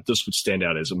side, this would stand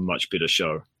out as a much better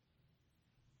show.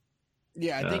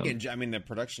 Yeah, I think, the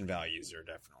production values are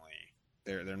definitely,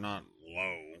 they're not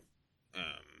low.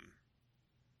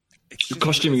 The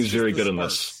costuming is very good in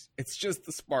this. It's just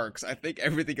the sparks. I think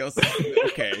everything else is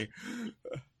okay.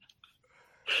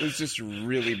 It's just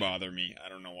really bother me. I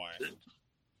don't know why.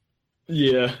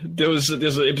 Yeah, there's an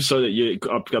episode that you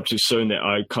got up to soon that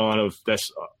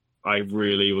I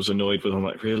really was annoyed with. I'm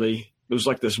like, really? It was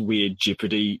like this weird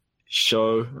Jeopardy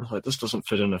show. I was like, this doesn't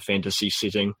fit in a fantasy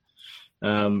setting.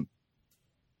 It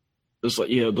was like,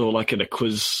 they were like in a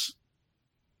quiz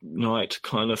night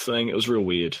kind of thing. It was real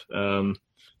weird.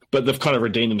 But they've kind of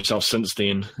redeemed themselves since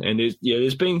then. And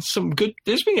there's been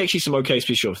actually some okay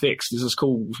special effects. There's this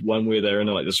cool one where they're in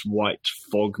like this white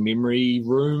fog memory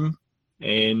room,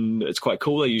 and it's quite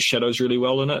cool. They use shadows really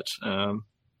well in it.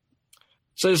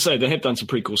 So as I say, they have done some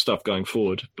pretty cool stuff going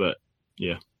forward, but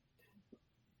yeah.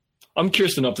 I'm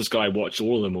curious to know if this guy watched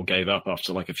all of them or gave up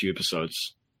after like a few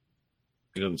episodes.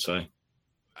 He doesn't say.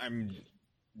 I'm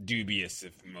dubious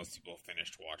if most people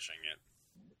finished watching it.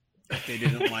 If they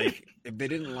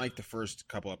didn't like the first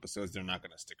couple episodes, they're not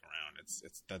going to stick around.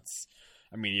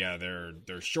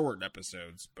 They're short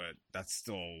episodes, but that's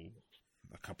still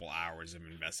a couple hours of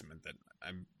investment that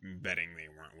I'm betting they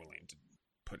weren't willing to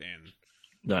put in.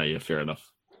 No, yeah, fair enough.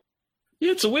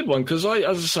 Yeah, it's a weird one because as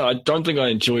I said, I don't think I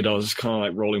enjoyed it. I was kind of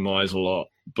like rolling my eyes a lot,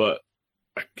 but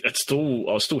I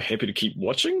was still happy to keep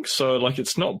watching. So like,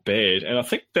 it's not bad, and I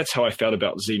think that's how I felt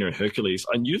about Xena and Hercules.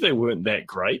 I knew they weren't that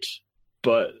great,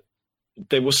 but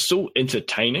they were still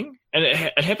entertaining. And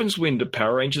it happens when the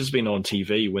Power Rangers has been on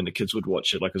TV, when the kids would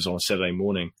watch it, like it was on Saturday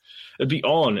morning. It'd be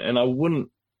on, and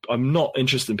I'm not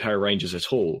interested in Power Rangers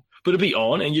at all, but it'd be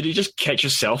on, and you'd just catch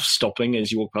yourself stopping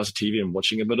as you walk past the TV and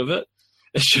watching a bit of it.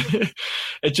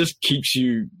 It just keeps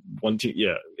you wanting,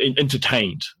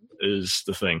 entertained is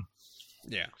the thing.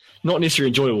 Yeah. Not necessarily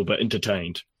enjoyable, but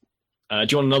entertained. Do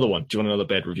you want another one? Do you want another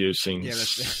bad review? Yeah,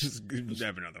 let's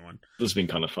have another one. This has been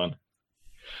kind of fun.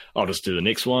 I'll just do the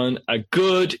next one. A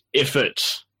good effort.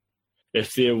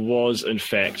 If there was, in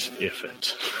fact,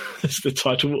 effort. That's the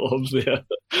title of their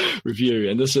review.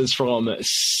 And this is from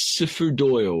Sifu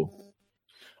Doyle.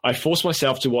 I forced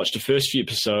myself to watch the first few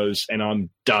episodes and I'm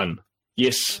done.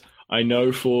 Yes, I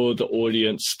know for the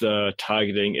audience, the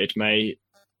targeting, it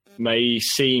may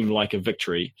seem like a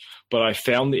victory, but I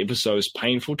found the episodes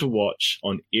painful to watch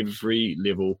on every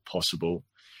level possible.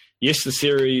 Yes, the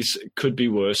series could be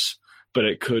worse, but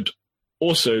it could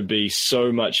also be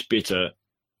so much better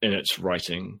in its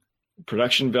writing,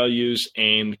 production values,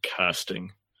 and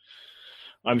casting.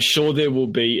 I'm sure there will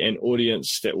be an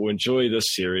audience that will enjoy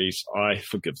this series. I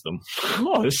forgive them.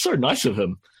 Oh, it's so nice of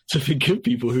him to forgive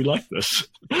people who like this.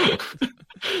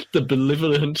 The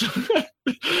benevolent,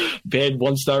 bad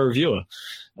one-star reviewer.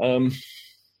 Yeah,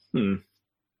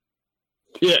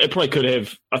 it probably could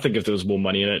have. I think if there was more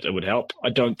money in it, it would help. I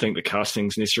don't think the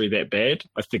casting's necessarily that bad.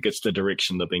 I think it's the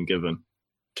direction they've been given,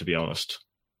 to be honest.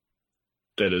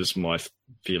 That is my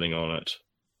feeling on it.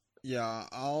 Yeah,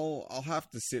 I'll have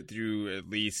to sit through at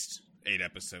least 8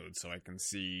 episodes so I can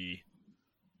see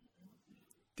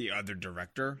the other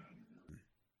director,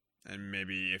 and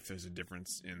maybe if there's a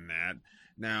difference in that.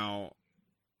 Now,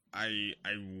 I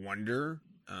wonder,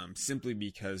 simply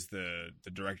because the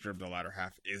director of the latter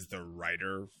half is the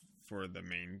writer for the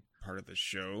main part of the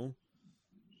show.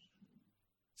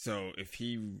 So if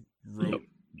he wrote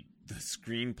the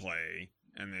screenplay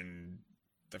and then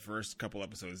the first couple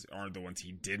episodes are the ones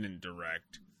he didn't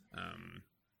direct,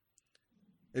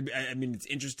 it's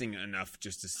interesting enough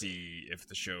just to see if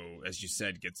the show, as you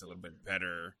said, gets a little bit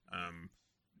better.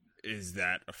 Is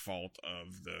that a fault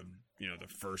of the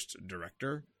first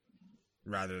director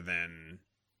rather than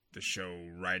the show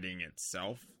writing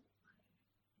itself?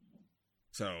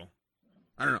 So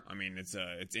I don't know. I mean,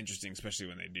 it's interesting, especially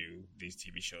when they do these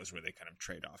TV shows where they kind of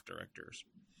trade off directors.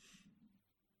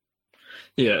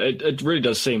 Yeah, it really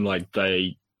does seem like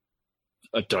we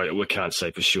can't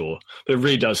say for sure, but it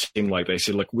really does seem like they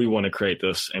said, look, we want to create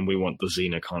this and we want the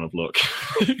Xena kind of look.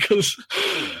 Because,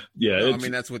 yeah. No, I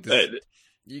mean, that's what this...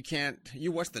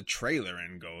 you watch the trailer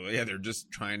and go, yeah, they're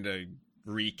just trying to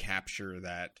recapture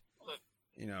that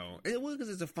you know, because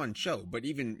it's a fun show. But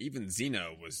even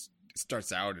Xena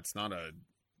starts out. It's not a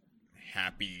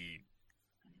happy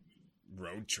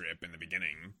road trip in the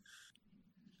beginning.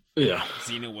 Yeah,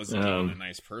 Xena wasn't even a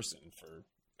nice person for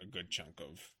a good chunk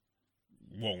of.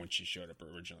 Well, when she showed up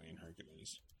originally in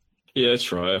Hercules. Yeah,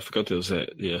 that's right. I forgot there was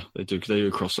that. Yeah, they do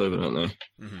crossover, don't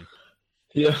they? Mm-hmm.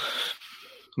 Yeah.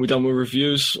 We done with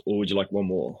reviews, or would you like one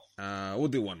more? We'll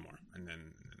do one more, and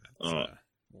then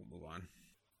we'll move on.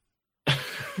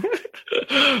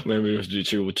 Maybe we have to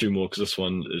do two more because this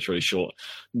one is really short.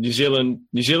 New Zealand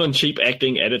cheap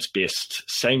acting at its best.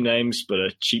 Same names, but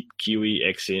a cheap Kiwi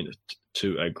accent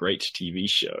to a great TV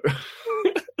show.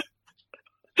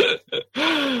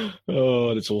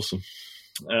 Oh, that's awesome.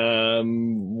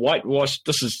 Whitewash.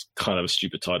 This is kind of a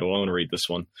stupid title. I want to read this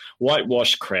one.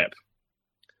 Whitewash crap.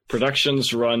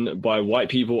 Productions run by white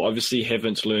people obviously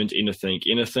haven't learned anything.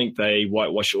 They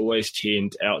whitewash always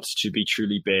tend out to be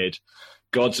truly bad.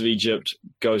 Gods of Egypt,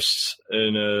 Ghost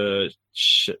in a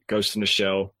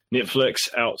Shell. Netflix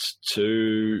ought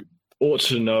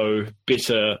to know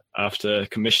better after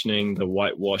commissioning the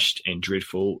whitewashed and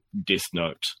dreadful Death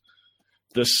Note.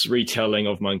 This retelling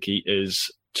of Monkey is,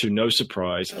 to no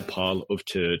surprise, a pile of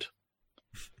turd.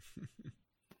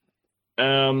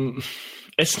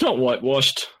 It's not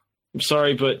whitewashed. I'm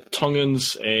sorry, but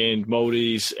Tongans and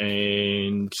Maldives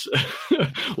and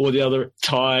all the other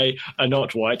Thai are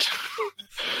not white.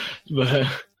 But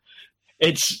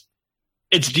it's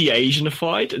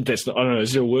de-Asianified. That's not, I don't know,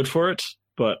 is there a word for it?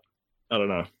 But I don't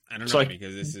know. I don't know,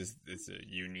 because it's a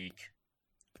unique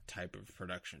type of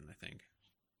production, I think.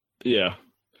 Yeah.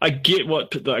 We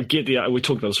talked about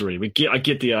this already. I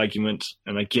get the argument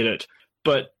and I get it,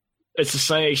 but it's the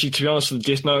same. Actually, to be honest, with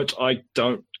Death Note, I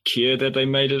don't care that they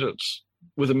made it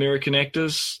with American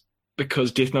actors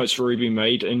because Death Note's already been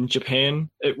made in Japan.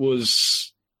 It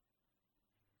was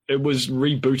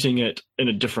rebooting it in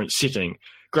a different setting.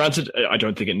 Granted, I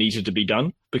don't think it needed to be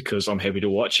done because I'm happy to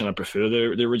watch and I prefer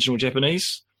the original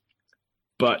Japanese.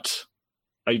 But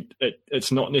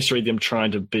it's not necessarily them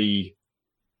trying to be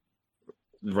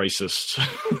racist.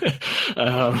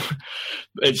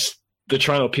 They're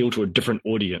trying to appeal to a different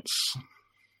audience,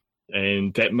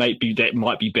 and that might be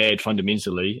bad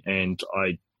fundamentally.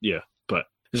 But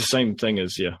it's the same thing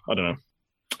as I don't know.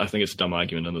 I think it's a dumb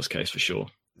argument in this case for sure.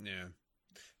 Yeah,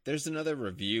 there's another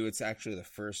review. It's actually the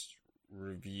first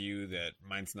review that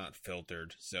mine's not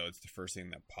filtered, so it's the first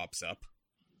thing that pops up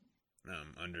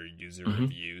under user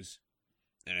reviews,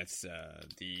 and it's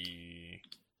the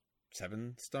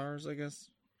 7 stars, I guess.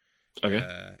 Okay.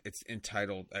 It's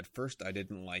entitled, "At first I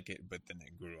didn't like it, but then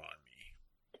it grew on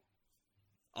me."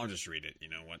 I'll just read it. You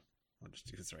know what? I'll just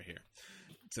do this right here.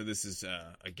 So this is,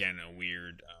 again, a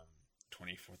weird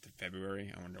 24th of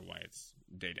February. I wonder why it's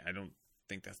dated. I don't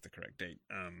think that's the correct date.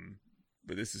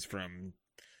 But this is from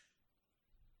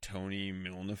Tony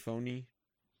Milnafoni,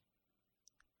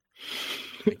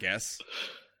 I guess.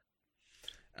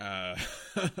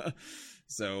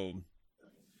 So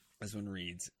this one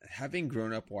reads, "Having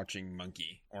grown up watching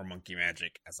Monkey, or Monkey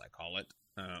Magic as I call it,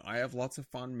 I have lots of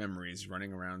fond memories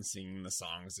running around singing the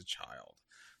song as a child.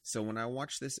 So when I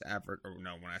watched this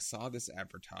when I saw this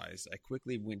advertised, I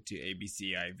quickly went to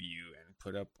ABC iView and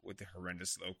put up with the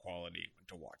horrendous low quality and went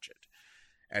to watch it.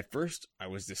 At first, I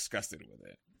was disgusted with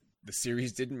it. The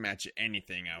series didn't match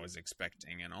anything I was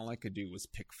expecting, and all I could do was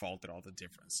pick fault at all the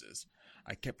differences.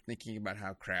 I kept thinking about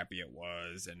how crappy it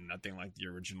was, and nothing like the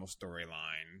original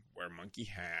storyline, where Monkey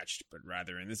hatched, but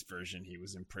rather in this version he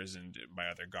was imprisoned by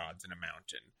other gods in a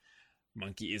mountain.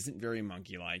 Monkey isn't very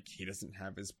monkey-like, he doesn't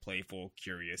have his playful,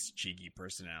 curious, cheeky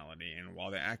personality, and while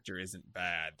the actor isn't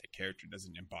bad, the character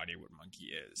doesn't embody what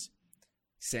Monkey is.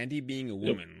 Sandy being a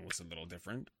woman was a little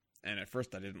different, and at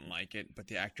first I didn't like it, but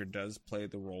the actor does play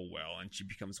the role well, and she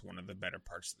becomes one of the better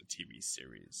parts of the TV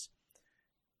series.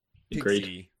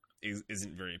 Pixie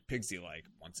isn't very Pigsy-like.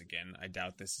 Once again, I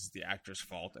doubt this is the actor's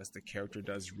fault, as the character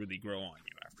does really grow on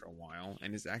you after a while,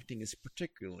 and his acting is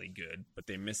particularly good, but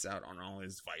they miss out on all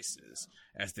his vices,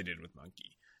 as they did with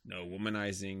Monkey. No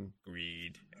womanizing,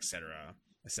 greed, etc.,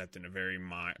 except in a very,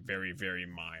 very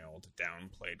mild,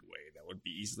 downplayed way that would be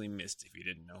easily missed if you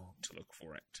didn't know to look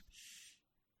for it.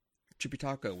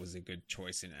 Tripitaka was a good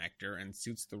choice in actor and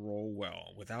suits the role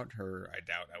well. Without her, I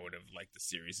doubt I would have liked the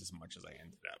series as much as I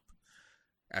ended up.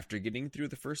 After getting through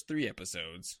the first 3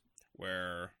 episodes,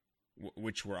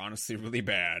 which were honestly really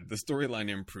bad, the storyline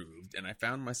improved, and I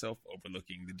found myself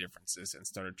overlooking the differences and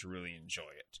started to really enjoy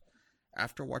it.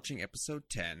 After watching episode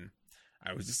 10,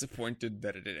 I was disappointed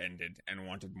that it had ended and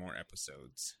wanted more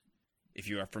episodes. If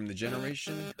you are from the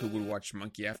generation who would watch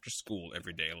Monkey after school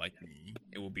every day like me,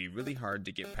 it will be really hard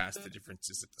to get past the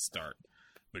differences at the start.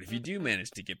 But if you do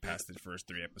manage to get past the first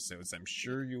 3 episodes, I'm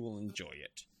sure you will enjoy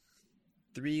it.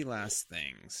 3 last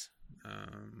things.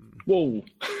 Whoa.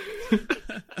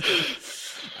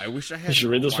 I wish I had You should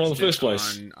read this one in the first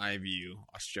place. on iView,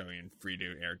 Australian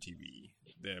free-to-air TV.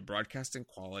 The broadcasting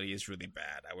quality is really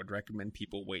bad. I would recommend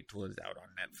people wait till it's out on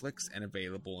Netflix and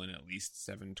available in at least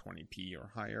 720p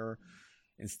or higher,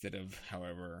 instead of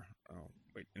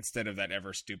that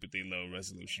ever stupidly low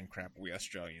resolution crap we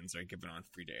Australians are given on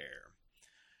free-to-air.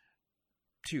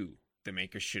 2, the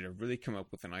makers should have really come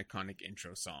up with an iconic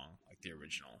intro song like the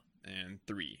original. And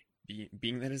 3,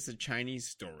 being that it's a Chinese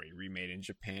story remade in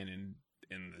Japan in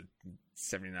the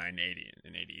 79, 80,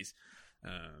 and 80s,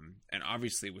 and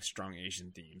obviously with strong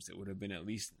Asian themes, it would have been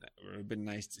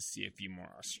nice to see a few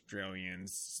more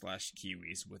Australians /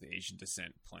 Kiwis with Asian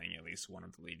descent playing at least one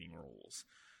of the leading roles.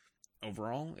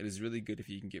 Overall, it is really good if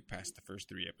you can get past the first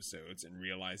 3 episodes and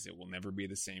realize it will never be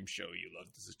the same show you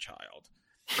loved as a child.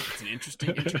 It's an interesting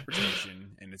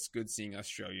interpretation, and it's good seeing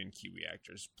Australian Kiwi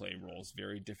actors play roles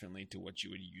very differently to what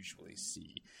you would usually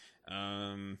see.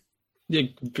 Yeah,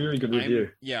 very good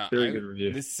review. Very good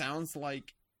review. This sounds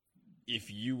like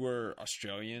if you were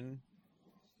Australian,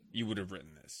 you would have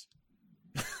written this.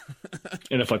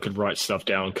 And if I could write stuff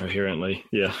down coherently,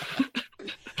 yeah.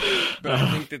 But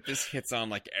I think that this hits on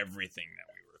like everything that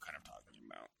we were kind of talking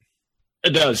about.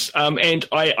 It does. And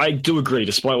I do agree,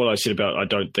 despite what I said about, I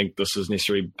don't think this has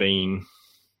necessarily been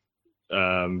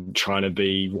trying to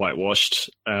be whitewashed.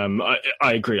 I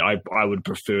agree. I would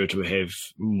prefer to have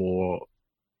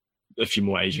a few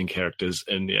more Asian characters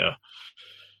in there.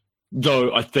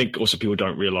 Though I think also people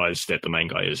don't realize that the main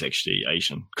guy is actually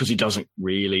Asian because he doesn't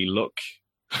really look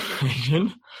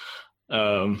Asian,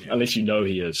 unless you know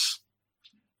he is.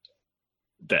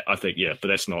 That I think, yeah, but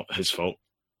that's not his fault.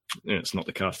 And it's not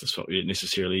the cast's fault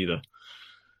necessarily either.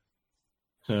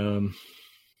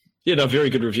 Very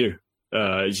good review.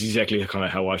 It's exactly kind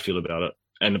of how I feel about it.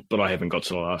 But I haven't got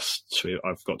to the last 2.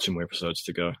 I've got 2 more episodes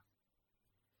to go.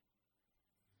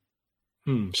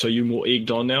 So you more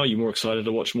egged on now? Are you more excited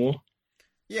to watch more?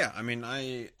 Yeah, I mean,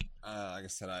 like I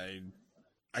said, I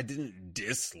didn't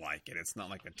dislike it. It's not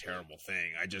like a terrible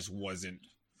thing. I just wasn't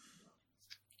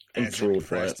as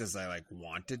impressed as I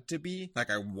wanted to be. Like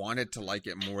I wanted to like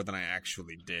it more than I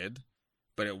actually did,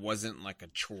 but it wasn't like a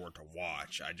chore to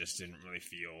watch. I just didn't really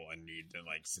feel a need to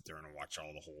sit there and watch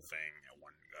all the whole thing at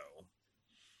one go.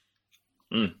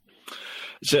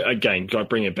 So again, got to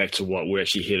bring it back to what we're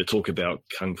actually here to talk about,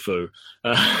 Kung Fu.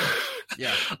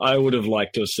 Yeah, I would have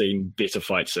liked to have seen better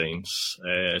fight scenes.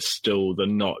 Still, they're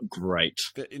not great.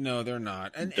 No, they're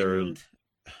not. And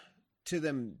to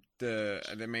them,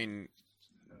 the main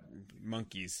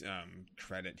Monkey's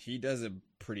credit, he does a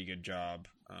pretty good job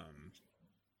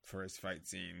for his fight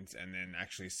scenes, and then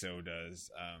actually so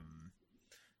does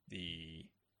the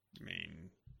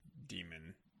main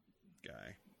demon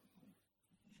guy.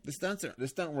 The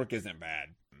stunt work isn't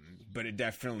bad, but it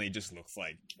definitely just looks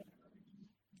like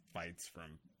fights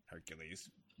from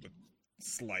Hercules with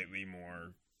slightly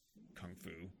more kung fu.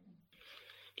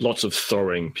 Lots of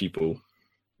throwing people.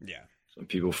 Yeah. Some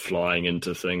people flying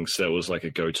into things. That was like a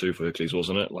go-to for Hercules,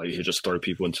 wasn't it? Like he'd just throw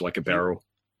people into like a barrel.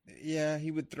 Yeah, he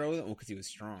would throw them because he was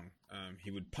strong. He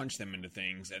would punch them into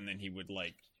things, and then he would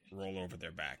roll over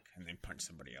their back and then punch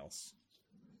somebody else.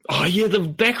 Oh yeah, the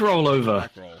back roll over.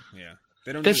 Back roll, yeah.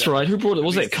 That's right. Who brought it?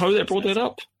 Was that Ko that brought that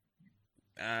up?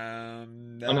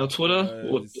 On our Twitter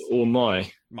or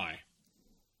my?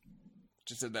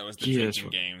 Just said that was the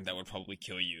drinking game that would probably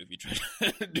kill you if you tried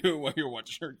to do it while you're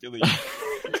watching Hercules.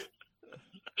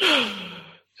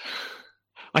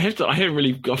 I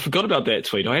forgot about that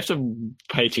tweet. I have to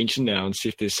pay attention now and see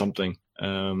if there's something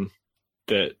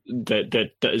that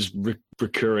is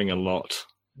recurring a lot.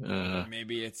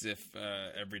 Maybe it's if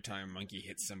every time Monkey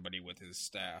hits somebody with his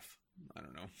staff. I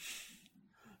don't know.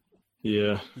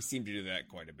 Yeah. He seemed to do that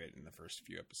quite a bit in the first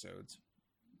few episodes.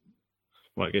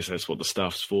 Well, I guess that's what the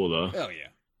staff's for, though. Oh, yeah.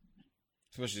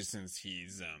 Especially since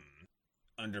he's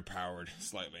underpowered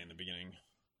slightly in the beginning.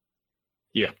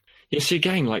 Yeah. Yeah, see,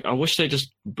 again, I wish they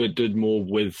just did more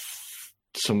with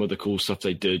some of the cool stuff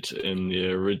they did in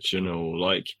the original.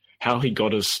 Like, how he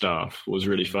got his staff was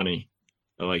really funny.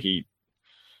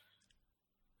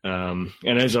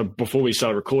 And before we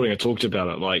started recording, I talked about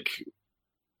it.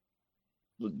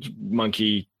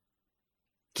 Monkey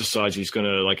decides he's going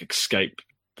to escape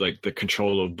the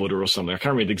control of Buddha or something. I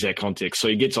can't remember the exact context. So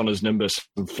he gets on his Nimbus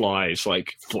and flies for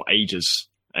ages,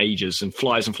 and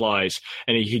flies,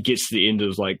 and he gets to the end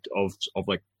of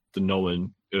the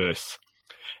known Earth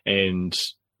and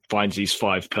finds these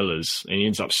 5 pillars, and he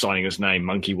ends up signing his name.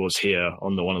 Monkey was here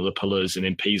on one of the pillars, and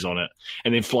then pees on it,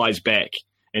 and then flies back.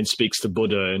 and speaks to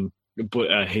Buddha, and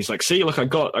he's like, "See, look, I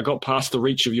got past the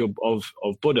reach of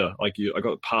Buddha. Like I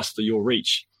got past your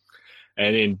reach."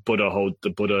 And then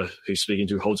the Buddha who's speaking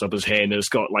to holds up his hand, and it's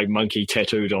got like monkey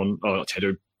tattooed on, oh, not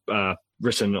tattooed,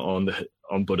 written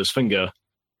on Buddha's finger.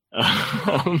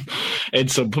 And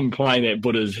so implying that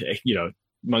Buddha's,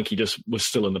 monkey just was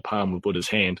still in the palm of Buddha's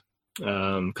hand,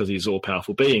 because he's all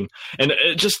powerful being. And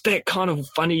just that kind of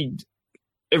funny,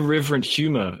 irreverent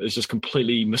humor is just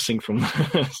completely missing from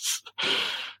this.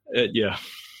 Yeah.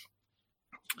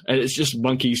 And it's just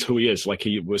Monkey's who he is. Like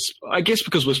he was, I guess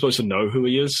because we're supposed to know who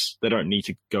he is, they don't need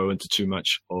to go into too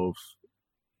much of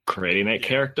creating that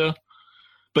character.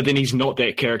 But then he's not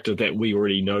that character that we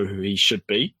already know who he should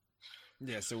be.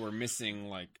 Yeah, so we're missing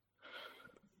like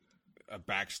a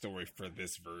backstory for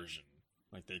this version.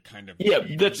 Like they kind of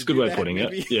that's a good way of putting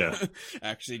it. Yeah,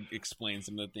 actually explain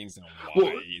some of the things and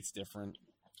why it's different.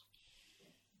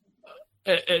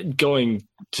 Going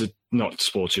to not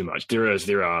spoil too much,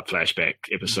 there are flashback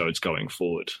episodes going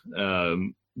forward,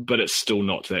 but it's still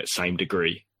not to that same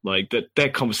degree. Like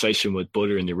that conversation with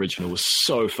Buddha in the original was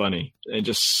so funny and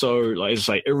just so, like, as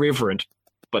I say, irreverent,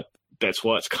 but that's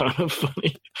why it's kind of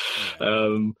funny.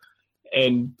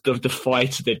 And the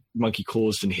fight that Monkey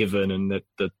caused in heaven, and that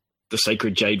the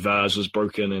sacred jade vase was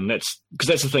broken, and that's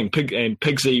the thing.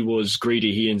 Pigsy was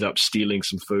greedy. He ends up stealing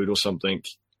some food or something.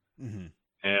 Mm-hmm.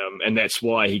 And that's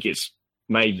why he gets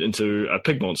made into a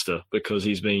pig monster, because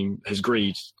his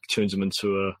greed turns him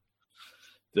into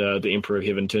the Emperor of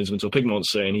Heaven turns him into a pig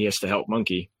monster, and he has to help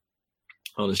Monkey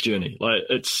on his journey. Like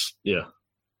yeah.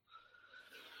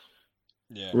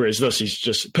 Whereas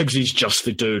Pigsy's just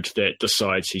the dude that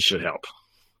decides he should help.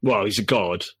 Well, he's a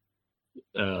god,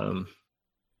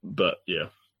 but yeah.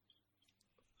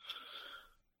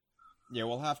 Yeah,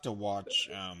 we'll have to watch.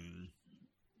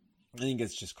 I think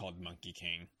it's just called Monkey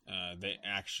King. They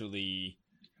actually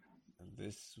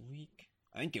this week.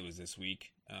 I think it was this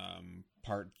week.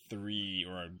 Part 3,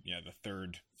 or the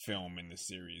third film in the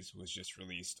series, was just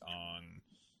released on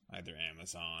either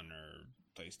Amazon or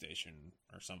PlayStation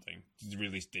or something. It's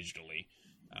released digitally.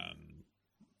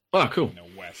 Cool. In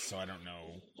the West, so I don't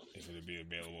know if it would be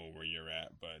available where you're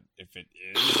at, but if it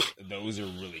is, those are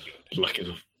really good.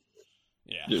 Lucky.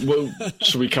 Yeah. Well,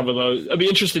 should we cover those? I'd be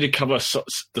interested to cover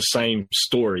the same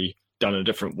story done in a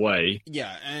different way.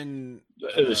 Yeah, and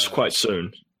it's quite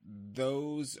soon.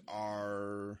 Those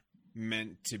are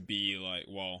meant to be like,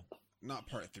 well, not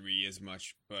part 3 as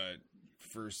much, but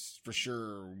for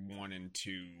sure 1 and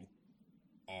 2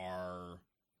 are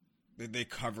they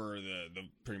cover the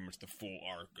pretty much the full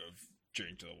arc of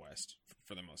Journey to the West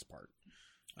for the most part.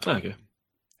 Okay.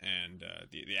 And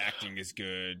the acting is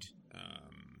good.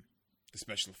 The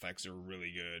special effects are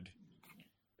really good.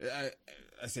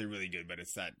 I say really good, but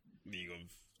it's that League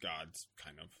of Gods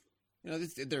kind of.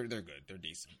 They're good. They're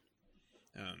decent.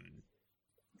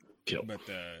 But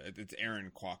it's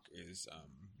Aaron Kwok is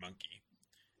Monkey,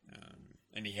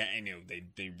 and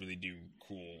they really do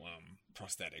cool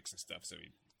prosthetics and stuff, so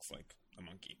he looks like a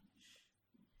monkey.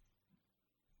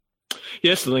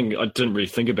 Yeah, that's the thing I didn't really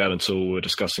think about until we were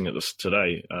discussing it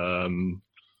today.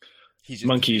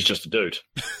 Monkey is just a dude.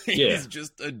 He's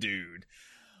just a dude.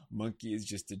 Monkey is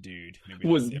just a dude.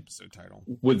 Maybe that's the episode title.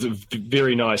 With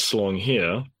very nice long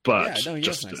hair, but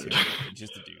just a dude.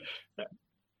 Just a dude.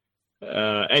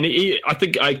 And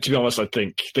to be honest,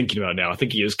 thinking about it now, I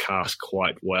think he is cast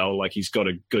quite well. Like, he's got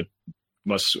a good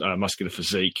muscular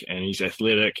physique, and he's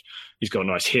athletic. He's got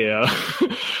nice hair.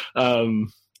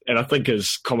 And I think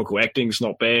his comical acting's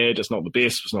not bad. It's not the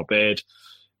best. It's not bad.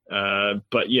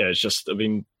 But yeah, it's just,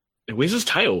 where's his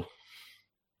tail?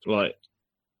 Like,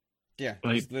 yeah,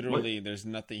 he's literally, there's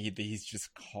nothing. He's just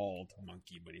called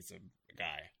Monkey, but he's a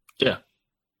guy. Yeah.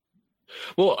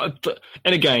 Well,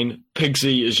 and again,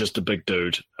 Pigsy is just a big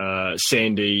dude.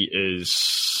 Sandy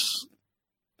is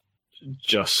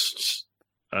just.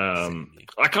 I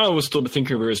kind of was still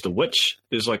thinking of her as the witch.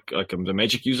 There's like the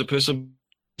magic user person,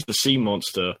 the sea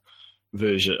monster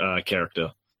version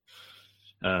character.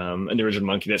 And the original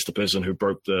Monkey, that's the person who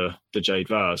broke the jade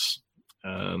vase,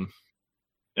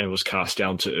 and was cast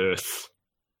down to Earth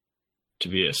to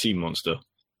be a sea monster.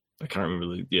 I can't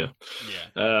remember. Yeah.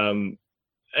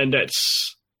 And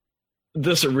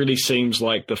it really seems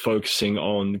like they're focusing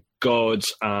on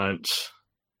gods they're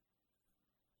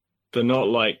not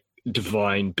like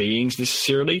divine beings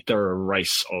necessarily. They're a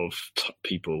race of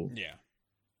people. Yeah.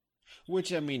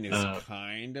 Which, is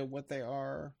kind of what they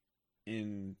are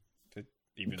in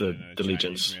the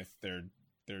Legends. Myth.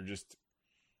 They're just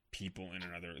people in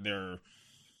another. They're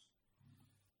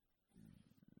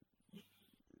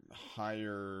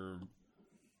higher.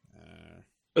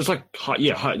 It's like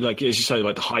like as you say,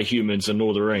 like the high humans in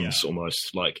Lord of the Rings,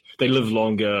 almost like they live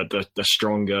longer, they're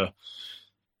stronger.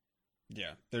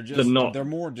 Yeah, they're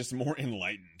more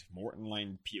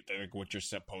enlightened people, like what you're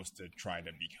supposed to try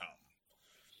to become.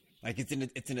 Like it's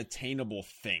an attainable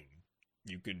thing.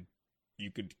 You could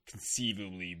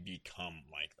conceivably become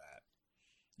like that.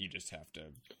 You just have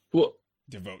to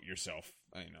devote yourself,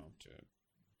 to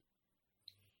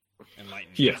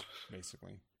enlightenment,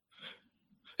 basically.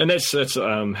 And that's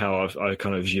how I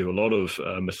kind of view a lot of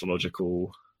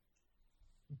mythological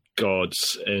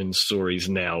gods in stories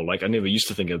now. Like I never used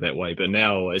to think of it that way, but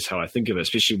now is how I think of it,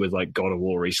 especially with like God of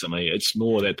War recently. It's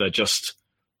more that they're just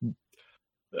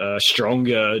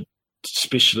stronger,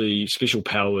 special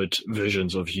powered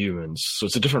versions of humans. So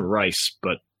it's a different race,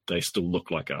 but they still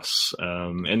look like us.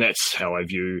 And that's how I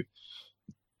view,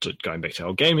 going back to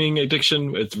our gaming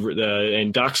addiction,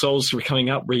 and Dark Souls coming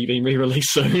up, being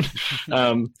re-released soon.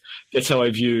 That's how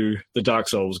I view the Dark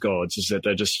Souls gods, is that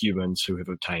they're just humans who have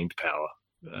obtained power.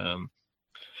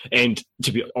 And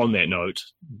to be on that note,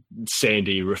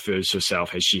 Sandy refers to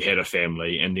herself as she had a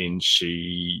family, and then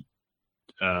she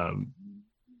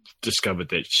discovered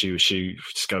that she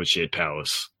had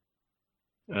powers.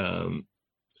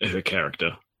 Her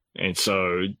character, and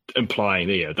so implying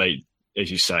there, they, as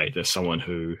you say, there's someone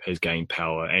who has gained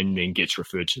power and then gets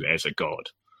referred to as a god.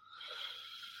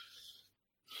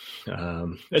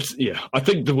 I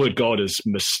think the word god is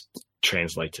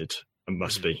mistranslated. It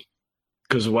must be,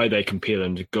 because the way they compare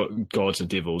them to gods and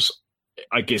devils,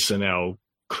 I guess in our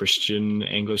Christian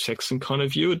Anglo-Saxon kind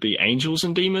of view, would be angels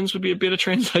and demons would be a better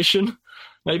translation,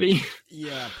 maybe.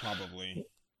 Yeah, probably.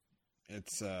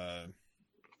 It's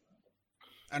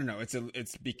I don't know.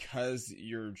 It's because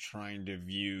you're trying to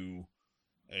view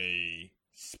a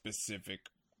specific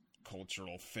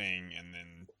cultural thing, and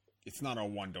then it's not a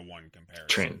one-to-one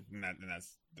comparison. And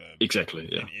that's an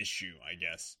issue, I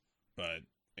guess. But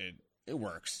it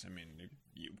works. I mean,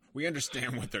 we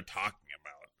understand what they're talking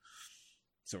about,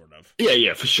 sort of.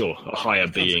 Yeah, for sure. A higher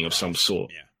being of some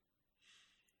sort.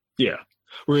 Yeah.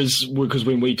 Whereas, because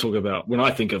when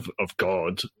I think of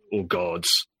God or gods,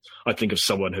 I think of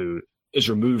someone who is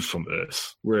removed from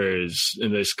Earth, whereas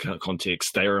in this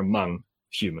context, they are among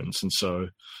humans, and so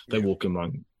they walk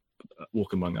among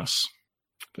us.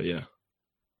 But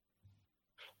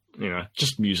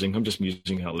just musing. I'm just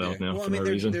musing out loud now for no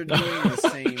reason. They're doing the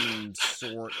same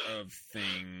sort of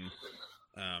thing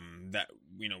that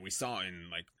we saw in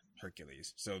like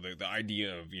Hercules. So the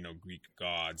idea of Greek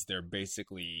gods, they're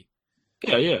basically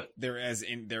they're as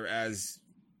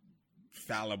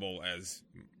fallible as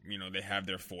they have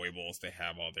their foibles, they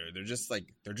have all they're just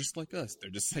like us,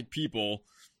 they're just like people,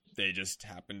 they just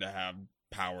happen to have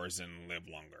powers and live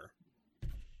longer.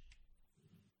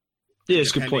 Yeah,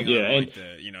 it's a good point. Yeah, and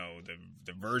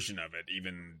the version of it,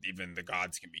 even the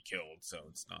gods can be killed, so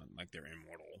it's not like they're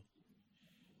immortal.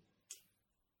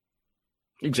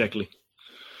 Exactly.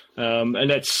 And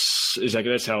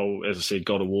that's how, as I said,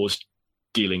 God of War's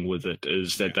dealing with it,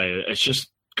 is that it's just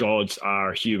gods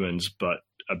are humans, but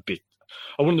a bit.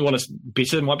 I wouldn't want to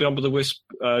better. Might be on the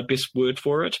best word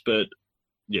for it, but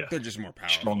they're just more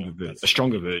powerful. A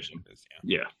stronger version.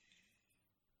 Yeah.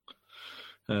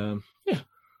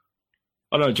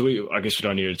 I don't know. I guess we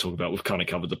don't need to talk about. We've kind of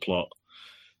covered the plot,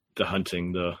 the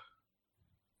hunting, the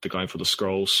going for the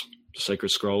scrolls, the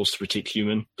sacred scrolls to protect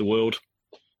the world.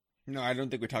 No, I don't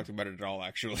think we talked about it at all,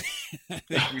 actually. We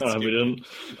didn't.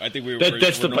 I think we're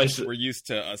used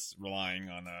to us relying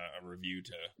on a review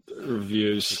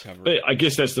reviews. To cover. But I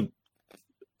guess that's the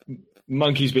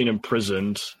Monkey's been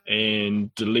imprisoned,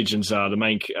 and the legends are the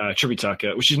main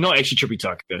Tripitaka, which is not actually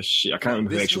Tripitaka. I can't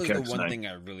remember her actual character's name. This was the one thing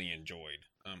I really enjoyed,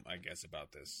 I guess,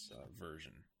 about this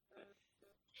version.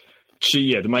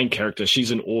 The main character, she's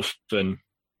an orphan,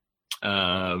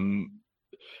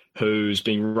 who's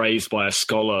been raised by a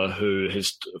scholar who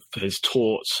has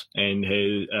taught and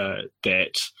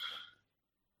that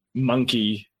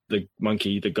the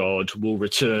god will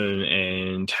return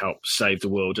and help save the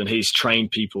world, and he's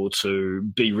trained people to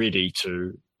be ready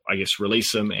to, I guess,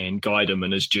 release him and guide him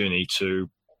in his journey to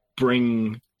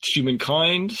bring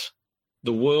humankind,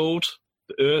 the world,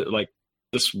 the Earth, like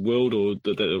this world or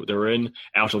that they're in,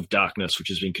 out of darkness, which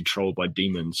has been controlled by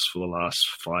demons for the last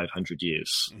 500 years.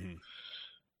 Mm-hmm.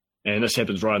 And this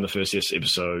happens right in the first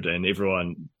episode, and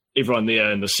everyone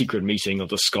there in the secret meeting of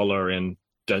the scholar and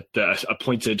the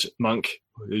appointed monk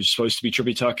who's supposed to be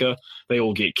Tripitaka, they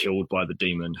all get killed by the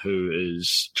demon, who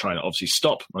is trying to obviously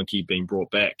stop Monkey being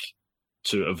brought back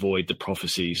to avoid the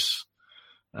prophecies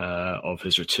of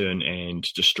his return and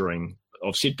destroying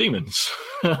of said demons.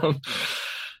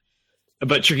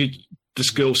 But this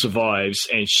girl survives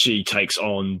and she takes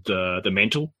on the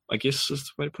mantle, I guess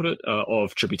is the way to put it,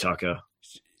 of Tripitaka.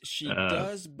 She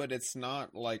does, but it's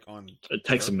not like on It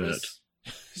takes a minute.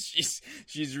 purpose.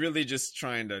 she's really just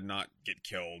trying to not get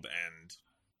killed, and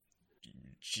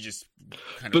she just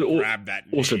kind of grabbed that.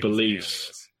 Also name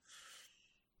believes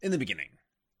in the beginning.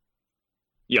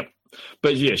 Yep.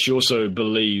 But yeah, she also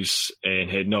believes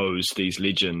and knows these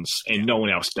legends, and no one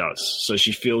else does. So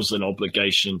she feels an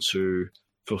obligation to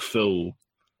fulfill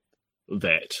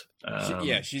that.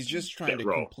 She's just trying to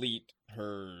role. complete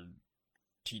her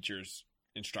teacher's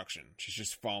instruction. She's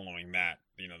just following that,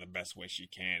 the best way she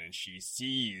can, and she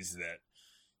sees that,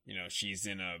 she's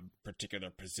in a particular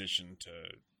position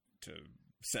to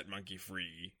set Monkey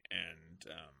free and,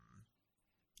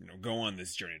 go on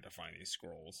this journey to find these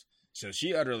scrolls. So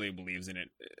she utterly believes in it,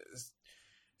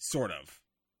 sort of.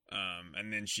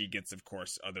 And then she gets, of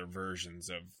course, other versions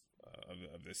of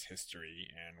this history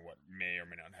and what may or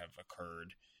may not have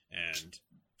occurred. And,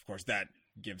 of course, that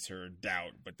gives her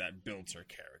doubt, but that builds her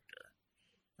character.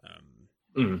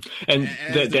 And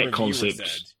that concept...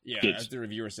 Said, as the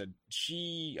reviewer said,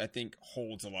 she, I think,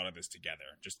 holds a lot of this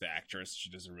together. Just the actress, she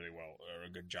does a really well, or a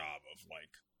good job of,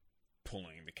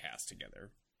 pulling the cast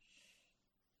together.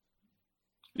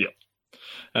 Yeah.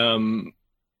 And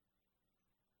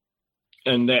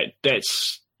that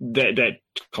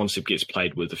concept gets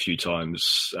played with a few times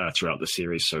throughout the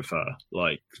series so far,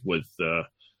 like with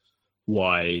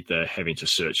why they're having to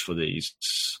search for these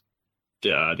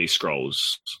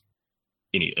scrolls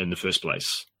in the first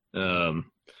place.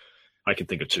 I can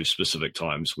think of two specific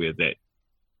times where that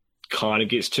kind of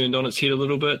gets turned on its head a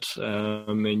little bit,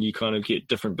 and you kind of get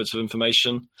different bits of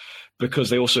information, because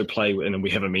they also play, and we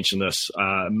haven't mentioned this,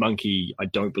 Monkey, I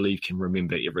don't believe, can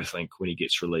remember everything when he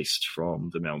gets released from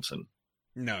the mountain.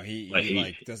 No, he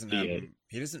doesn't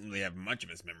really have much of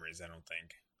his memories, I don't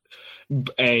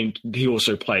think. And he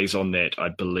also plays on that, I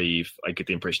believe. I get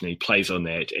the impression he plays on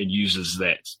that and uses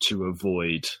that to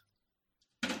avoid,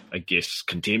 I guess,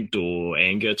 contempt or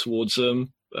anger towards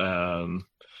him.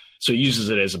 So he uses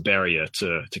it as a barrier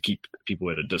to keep people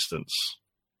at a distance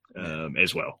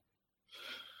as well.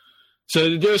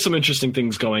 So there are some interesting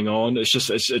things going on. It's just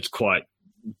it's quite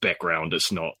background. It's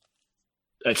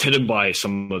hidden by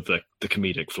some of the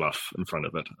comedic fluff in front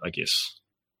of it, I guess.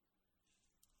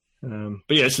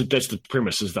 But yeah, that's the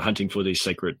premise: is the hunting for these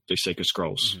sacred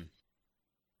scrolls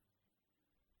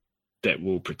that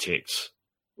will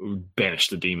banish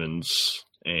the demons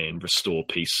and restore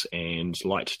peace and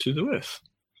light to the earth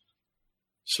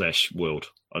 / world.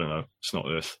 I don't know. It's not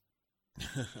Earth.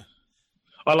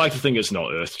 I like to think it's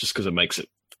not Earth just because it makes it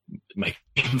make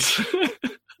sense.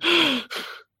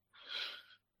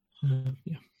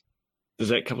 Yeah. Does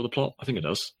that cover the plot? I think it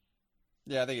does.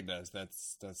 Yeah, I think it does.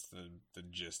 That's the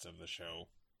gist of the show.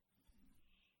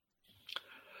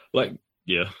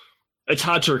 Yeah. It's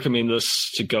hard to recommend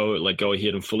this to go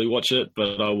ahead and fully watch it,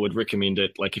 but I would recommend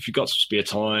it. If you've got some spare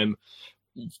time,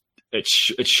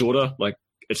 it's shorter.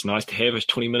 It's nice to have a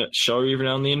 20-minute show every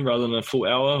now and then rather than a full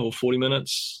hour or 40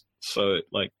 minutes. So,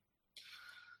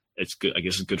 it's good. I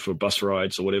guess it's good for bus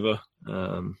rides or whatever,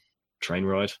 train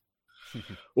ride.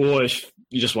 Or if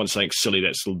you just want something silly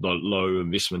that's low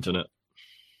investment in it.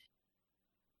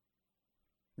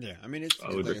 Yeah, I mean, I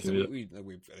guess we've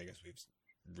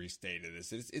restated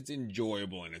this. It's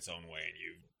enjoyable in its own way.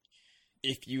 And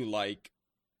if you like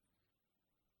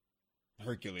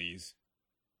Hercules,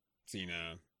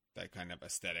 Xena, that kind of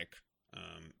aesthetic,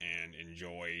 and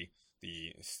enjoy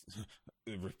the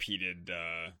repeated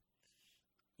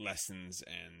lessons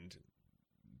and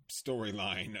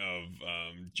storyline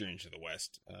of Journey to the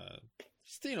West,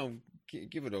 just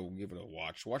give it a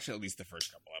watch. Watch at least the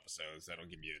first couple episodes. That'll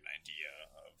give you an idea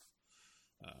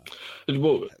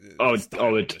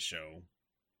of the show.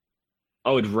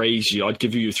 I would raise you. I'd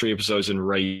give you 3 episodes and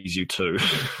raise you 2.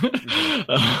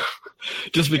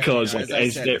 Just because,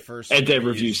 as that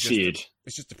review said,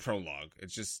 it's just a prologue.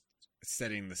 It's just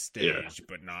setting the stage,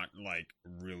 but not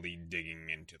really digging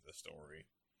into the story.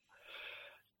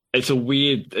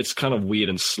 It's kind of weird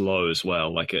and slow as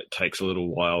well. It takes a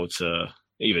little while to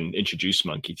even introduce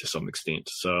Monkey to some extent.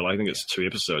 So I think it's 2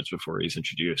 episodes before he's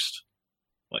introduced,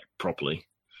 properly.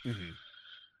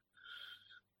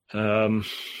 Mm-hmm.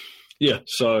 Yeah,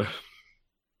 so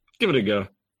give it a go.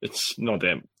 It's not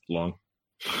that long.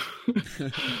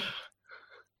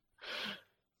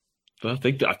 But I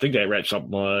think that wraps up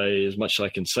as much as I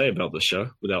can say about the show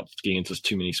without getting into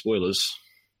too many spoilers.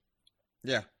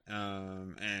 Yeah,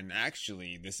 and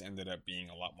actually, this ended up being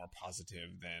a lot more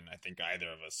positive than I think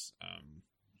either of us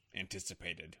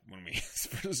anticipated when we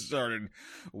first started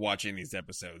watching these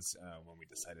episodes. When we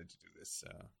decided to do this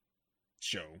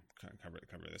show, kind of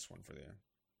cover this one for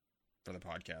the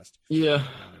podcast. Yeah.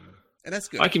 And that's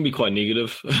good. I can be quite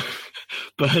negative,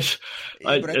 but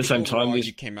at the same time,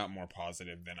 you came out more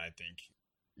positive than I think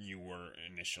you were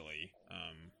initially,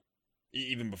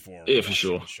 even before. Yeah, for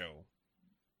sure. The show.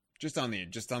 Just on the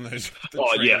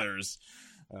oh, trailers.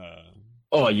 Yeah.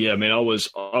 Oh yeah, man! I was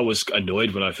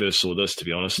annoyed when I first saw this. To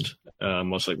be honest, I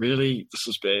was like, "Really, this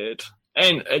is bad."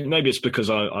 And maybe it's because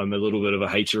I'm a little bit of a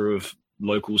hater of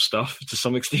local stuff to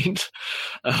some extent.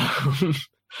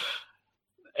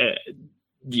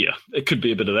 Yeah, it could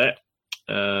be a bit of that.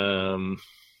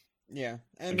 Yeah,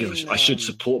 I guess I should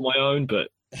support my own, but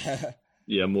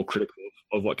yeah, I'm more critical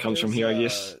of what comes from here, I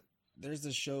guess. There's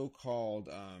a show called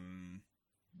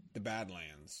The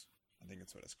Badlands. I think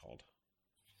that's what it's called.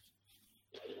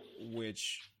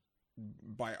 Which,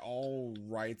 by all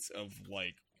rights of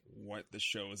like what the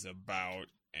show is about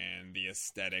and the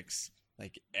aesthetics,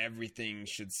 like everything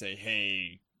should say,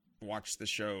 "Hey, watch the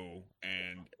show,"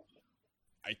 and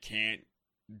I can't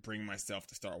bring myself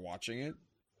to start watching it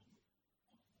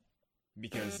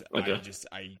because okay.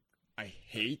 I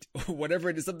hate whatever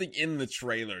it is. Something in the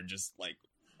trailer just like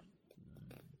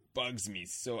bugs me.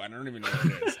 So I don't even know what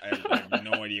it is. I have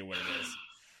no idea what it is.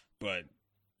 But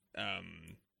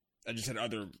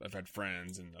I've had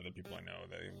friends and other people I know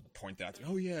that point out,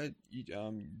 "Oh yeah,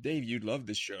 Dave, you'd love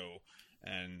this show,"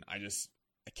 and I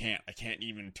can't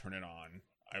even turn it on.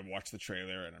 I watch the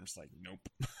trailer and I'm just like, nope.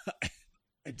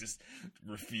 I just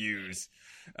refuse.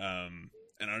 And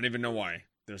I don't even know why.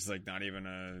 There's like I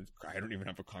don't even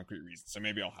have a concrete reason. So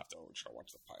maybe I'll have to try to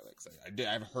watch the pilot.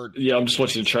 I've heard. Yeah, I'm just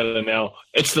watching the trailer now.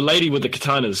 It's the lady with the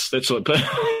katanas. That's what.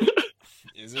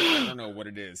 Is it? I don't know what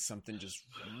it is. Something just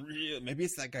real. Maybe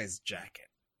it's that guy's jacket.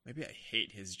 Maybe I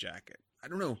hate his jacket. I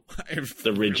don't know.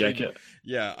 The red jacket.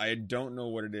 Yeah, I don't know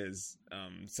what it is.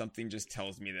 Something just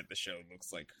tells me that the show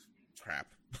looks like crap,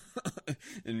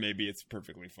 and maybe it's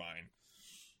perfectly fine.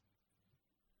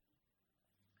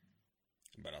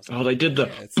 But they did the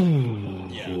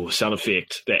sound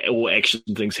effect that all action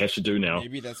things have to do now.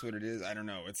 Maybe that's what it is. I don't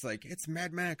know. It's like, it's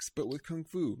Mad Max, but with Kung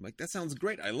Fu. Like, that sounds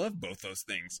great. I love both those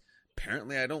things.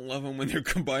 Apparently, I don't love them when they're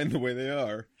combined the way they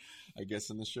are, I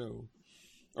guess, in the show.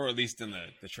 Or at least in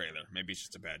the trailer. Maybe it's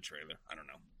just a bad trailer. I don't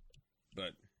know.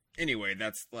 But anyway,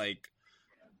 that's like,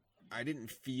 I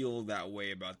didn't feel that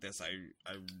way about this. I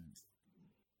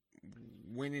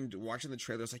went into watching the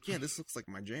trailer. I was like, yeah, this looks like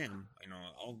my jam.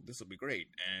 This will be great.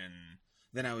 And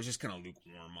then I was just kind of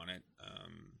lukewarm on it.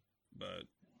 But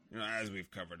as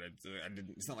we've covered,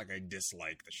 it's not like I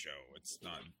dislike the show. It's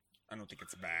not. I don't think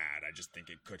it's bad. I just think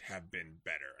it could have been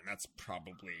better, and that's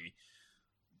probably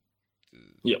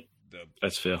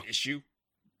that's fair. Issue,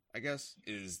 I guess,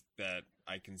 is that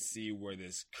I can see where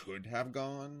this could have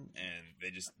gone, and they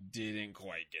just didn't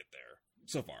quite get there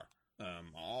so far.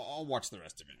 I'll watch the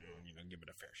rest of it and give it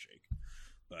a fair shake.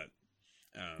 But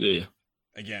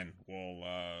again,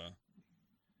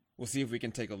 we'll see if we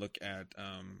can take a look at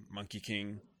Monkey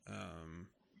King,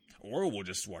 or we'll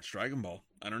just watch Dragon Ball.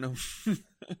 I don't know.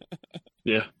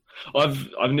 Yeah,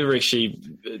 I've never actually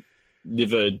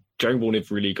Dragon Ball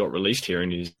never really got released here in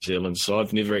New Zealand, so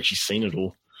I've never actually seen it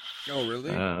all. Oh,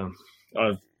 really?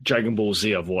 Dragon Ball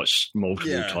Z I've watched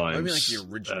multiple times. I mean,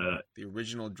 like the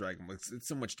original Dragon Ball. It's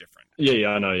so much different. Yeah,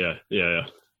 I know. Yeah.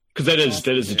 Because that is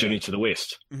the Journey to the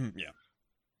West. Mm-hmm, yeah.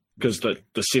 Because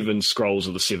the 7 scrolls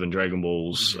of the 7 Dragon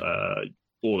Balls,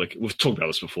 we've talked about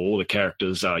this before. All the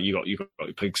characters, you got your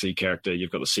Pig Sea character,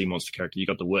 you've got the Sea Monster character, you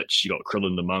got the Witch, you got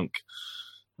Krillin the Monk.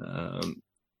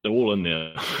 They're all in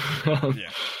there.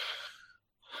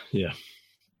 Yeah.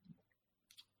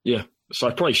 So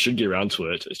I probably should get around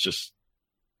to it. It's just,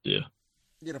 yeah.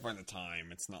 You gotta find the time.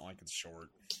 It's not like it's short.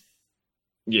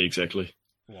 Yeah, exactly.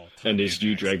 Well, and there's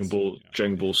new Dragon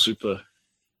Ball Super.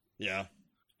 Yeah.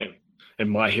 And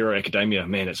My Hero Academia,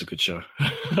 man, that's a good show.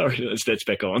 That's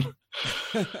back on.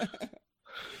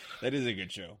 That is a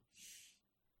good show.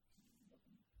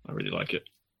 I really like it.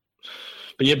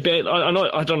 But yeah,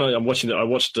 I don't know. I'm watching it. I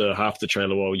watched half the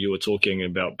trailer while you were talking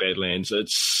about Badlands.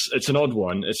 It's an odd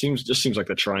one. It seems like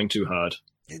they're trying too hard.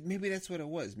 Maybe that's what it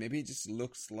was. Maybe it just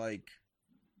looks like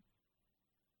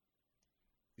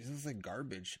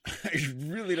garbage. I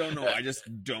really don't know. I just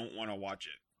don't want to watch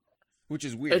it, which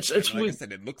is weird. It's like I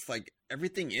said, it looks like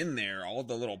everything in there, all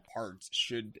the little parts,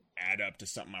 should add up to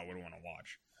something I would want to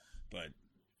watch, but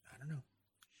I don't know.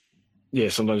 Yeah,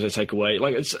 sometimes they take away.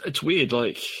 Like it's weird.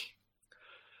 Like,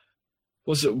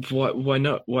 was it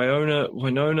Winona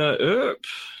Earp?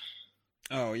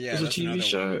 Oh yeah, it was a TV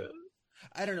show. One.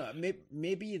 I don't know.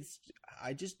 Maybe it's.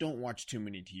 I just don't watch too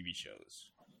many TV shows.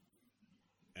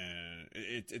 and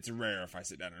it's rare if I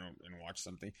sit down and watch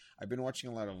something. I've been watching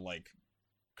a lot of like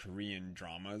Korean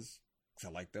dramas because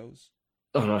I like those.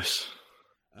 Oh, nice.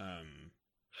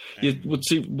 Yeah, would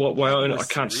see what Winona. I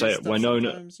can't say it.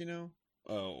 Winona. You know.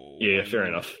 Oh. Yeah, Winona, fair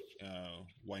enough.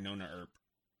 Winona Earp.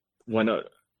 Winona.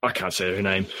 I can't say her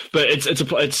name, but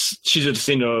she's a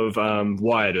descendant of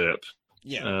Wyatt Earp.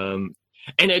 Yeah.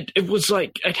 And it was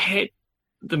like it had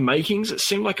the makings. It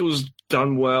seemed like it was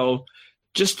done well.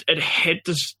 Just it had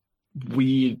this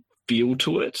weird feel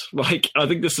to it. Like I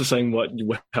think this is saying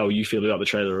how you feel about the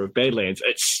trailer of Badlands.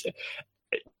 It's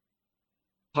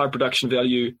high production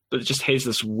value, but it just has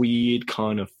this weird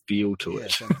kind of feel to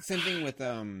it. Same thing with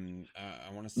I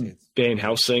want to say it's Van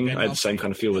Helsing. I had the same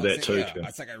kind of feel with that too. Yeah.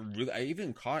 It's like I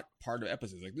even caught part of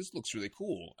episodes like this looks really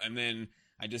cool, and then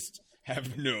I just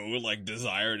have no like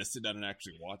desire to sit down and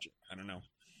actually watch it. I don't know.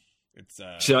 It's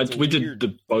we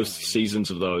did both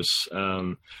seasons of those.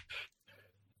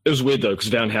 It was weird though because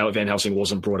Van Helsing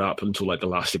wasn't brought up until like the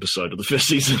last episode of the first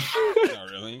season. Oh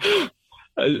really?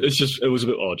 It was a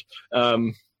bit odd.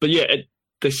 But yeah,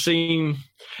 they seem,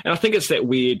 and I think it's that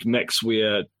weird mix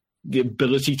where the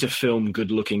ability to film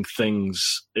good-looking things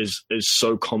is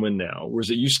so common now, whereas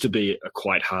it used to be a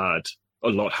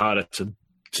lot harder to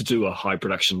do a high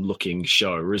production looking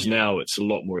show, whereas now it's a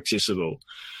lot more accessible.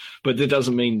 But that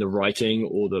doesn't mean the writing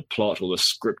or the plot or the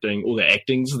scripting or the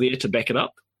acting's there to back it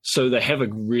up. So they have a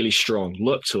really strong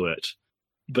look to it,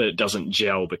 but it doesn't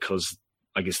gel because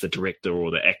I guess the director or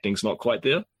the acting's not quite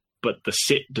there. But the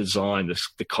set design,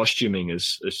 the costuming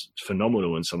is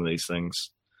phenomenal in some of these things.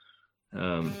 They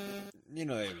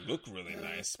look really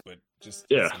nice, but just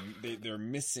they're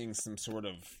missing some sort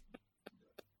of,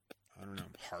 I don't know,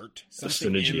 heart.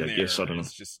 Something synergy, in there. I guess. I don't know.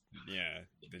 It's just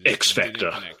X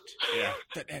Factor. Yeah,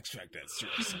 that X Factor. That's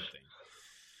something.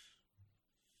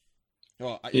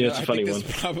 Well, it's a funny one.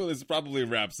 This probably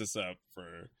wraps this up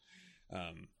for.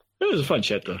 It was a fun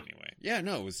chat, though. Anyway, yeah,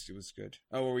 no, it was good.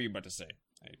 Oh, what were you about to say?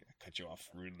 I cut you off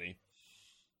rudely.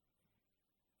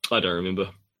 I don't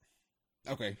remember.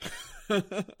 Okay.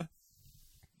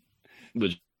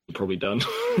 We're probably done.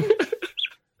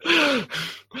 Yeah,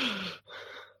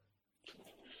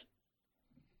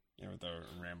 with the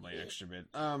rambling extra bit.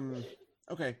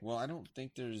 Okay, well, I don't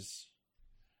think there's...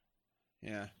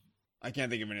 Yeah. I can't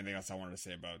think of anything else I wanted to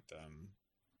say about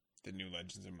the new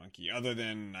Legends of Monkey, other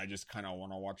than I just kind of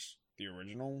want to watch the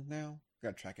original now.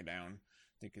 Gotta track it down.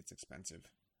 I think it's expensive.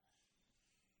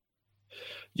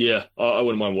 Yeah, I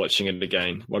wouldn't mind watching it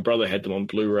again. My brother had them on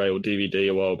Blu-ray or DVD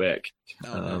a while back.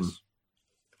 Nice.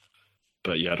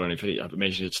 But yeah, I don't know if I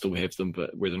imagine he'd still have them,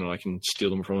 but whether or not I can steal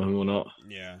them from him or not.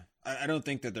 Yeah, I don't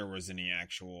think that there was any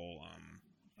actual.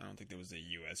 I don't think there was a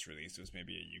US release. It was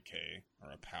maybe a UK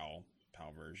or a PAL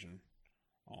version.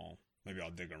 Maybe I'll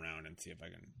dig around and see if I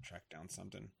can track down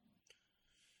something.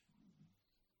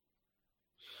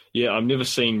 Yeah, I've never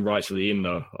seen Right to the End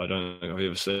though. I don't think I've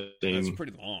ever seen. It's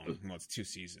pretty long. Well, it's 2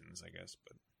 seasons, I guess,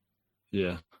 but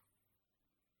yeah.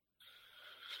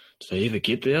 Did they ever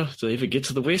get there? Did they ever get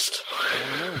to the West?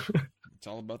 I don't know. It's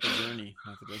all about the journey,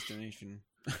 not the destination.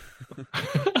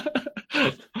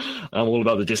 I'm all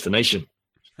about the destination.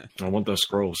 I want those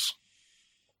scrolls.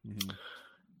 Mm-hmm.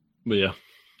 But yeah,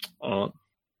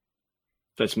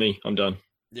 that's me. I'm done.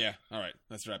 Yeah, all right.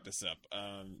 Let's wrap this up.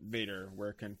 Vader,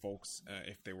 where can folks,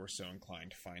 if they were so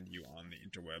inclined, find you on the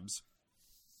interwebs?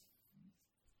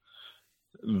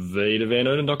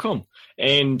 VaderVanOden.com.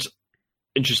 And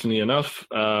interestingly enough,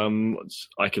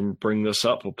 I can bring this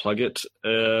up or plug it.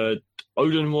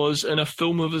 Odin was in a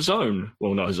film of his own.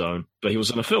 Well, not his own, but he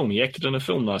was in a film. He acted in a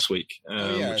film last week,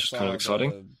 which is kind of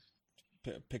exciting.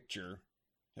 Picture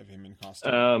of him in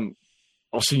costume.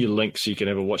 I'll send you a link so you can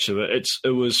have a watch of it. It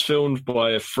was filmed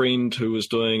by a friend who was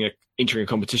entering a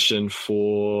competition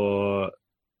for,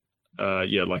 our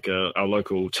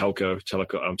local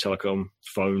telecom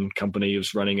phone company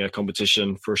was running a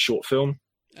competition for a short film.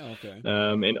 Oh, okay.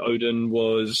 And Odin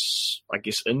was, I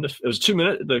guess, it was 2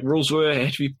 minutes. The rules were it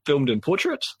had to be filmed in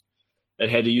portrait. It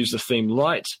had to use the theme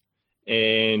light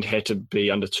and had to be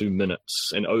under 2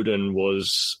 minutes. And Odin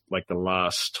was like the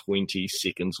last 20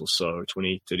 seconds or so,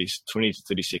 20 to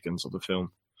 30 seconds of the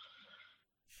film.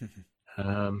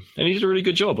 And he did a really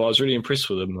good job. I was really impressed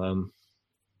with him.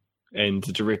 And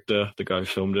the director, the guy who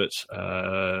filmed it,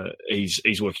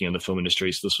 he's working in the film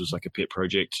industry, so this was like a pet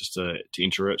project just to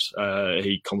enter it.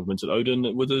 He complimented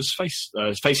Odin with his face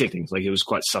acting. Like it was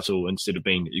quite subtle instead of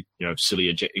being, silly,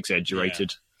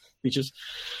 exaggerated features,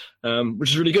 which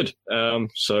is really good.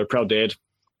 So proud dad.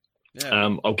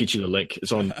 Yeah. I'll get you the link.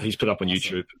 It's on. He's put up on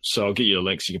awesome. YouTube, so I'll get you the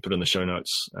link so you can put it in the show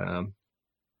notes.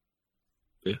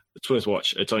 Yeah, it's worth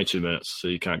watch. It's only 2 minutes, so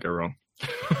you can't go wrong.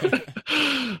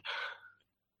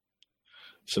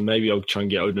 So maybe I'll try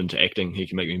and get Odin into acting. He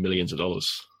can make me millions of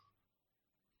dollars.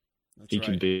 That's He right.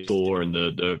 can be Thor in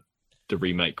the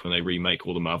remake when they remake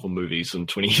all the Marvel movies in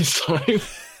 20 years' time.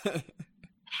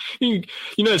 you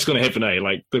know it's going to happen, eh?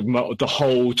 Like the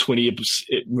whole 20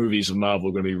 movies of Marvel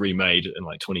are going to be remade in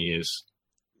like 20 years.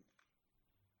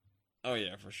 Oh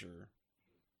yeah, for sure.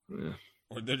 Yeah.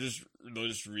 Or they'll just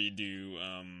redo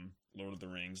Lord of the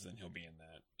Rings, then he'll be in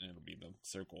that, and it'll be the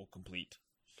circle complete.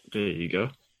 There you go.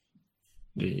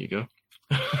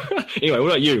 Anyway, what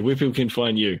about you? Where people can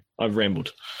find you? I've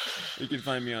rambled. You can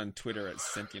find me on Twitter at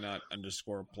Sentinot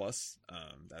 _plus.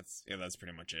 That's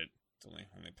pretty much it. It's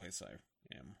only place I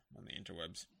am on the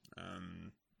interwebs.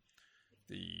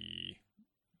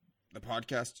 The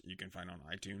podcast you can find on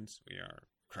iTunes. We are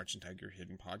Crouching Tiger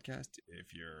Hidden Podcast.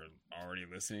 If you're already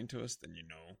listening to us, then you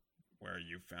know where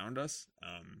you found us.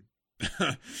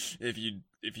 If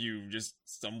you just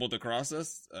stumbled across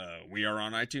us, we are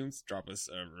on iTunes. Drop us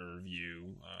a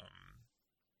review,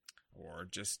 or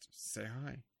just say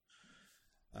hi.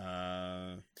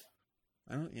 I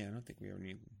don't think we ever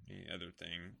need any other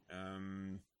thing.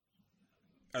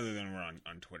 Other than we're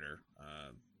on Twitter,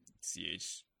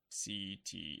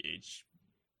 CTH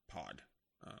pod,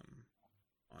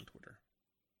 on Twitter.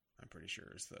 I'm pretty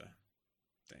sure is the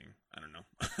thing. I don't know.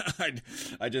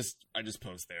 I just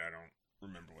post there. I don't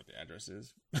remember what the address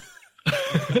is.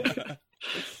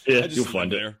 Yeah, you'll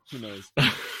find it there. Who knows?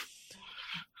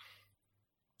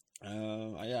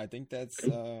 Yeah, I think that's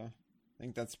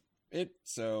it.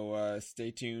 So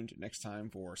stay tuned next time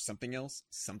for something else,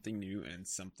 something new, and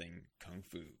something kung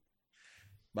fu.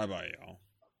 Bye bye, y'all.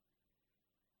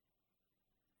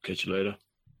 Catch you later.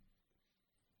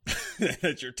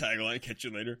 That's your tagline. Catch you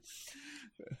later.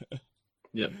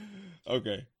 Yep.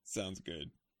 Okay, sounds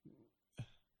good.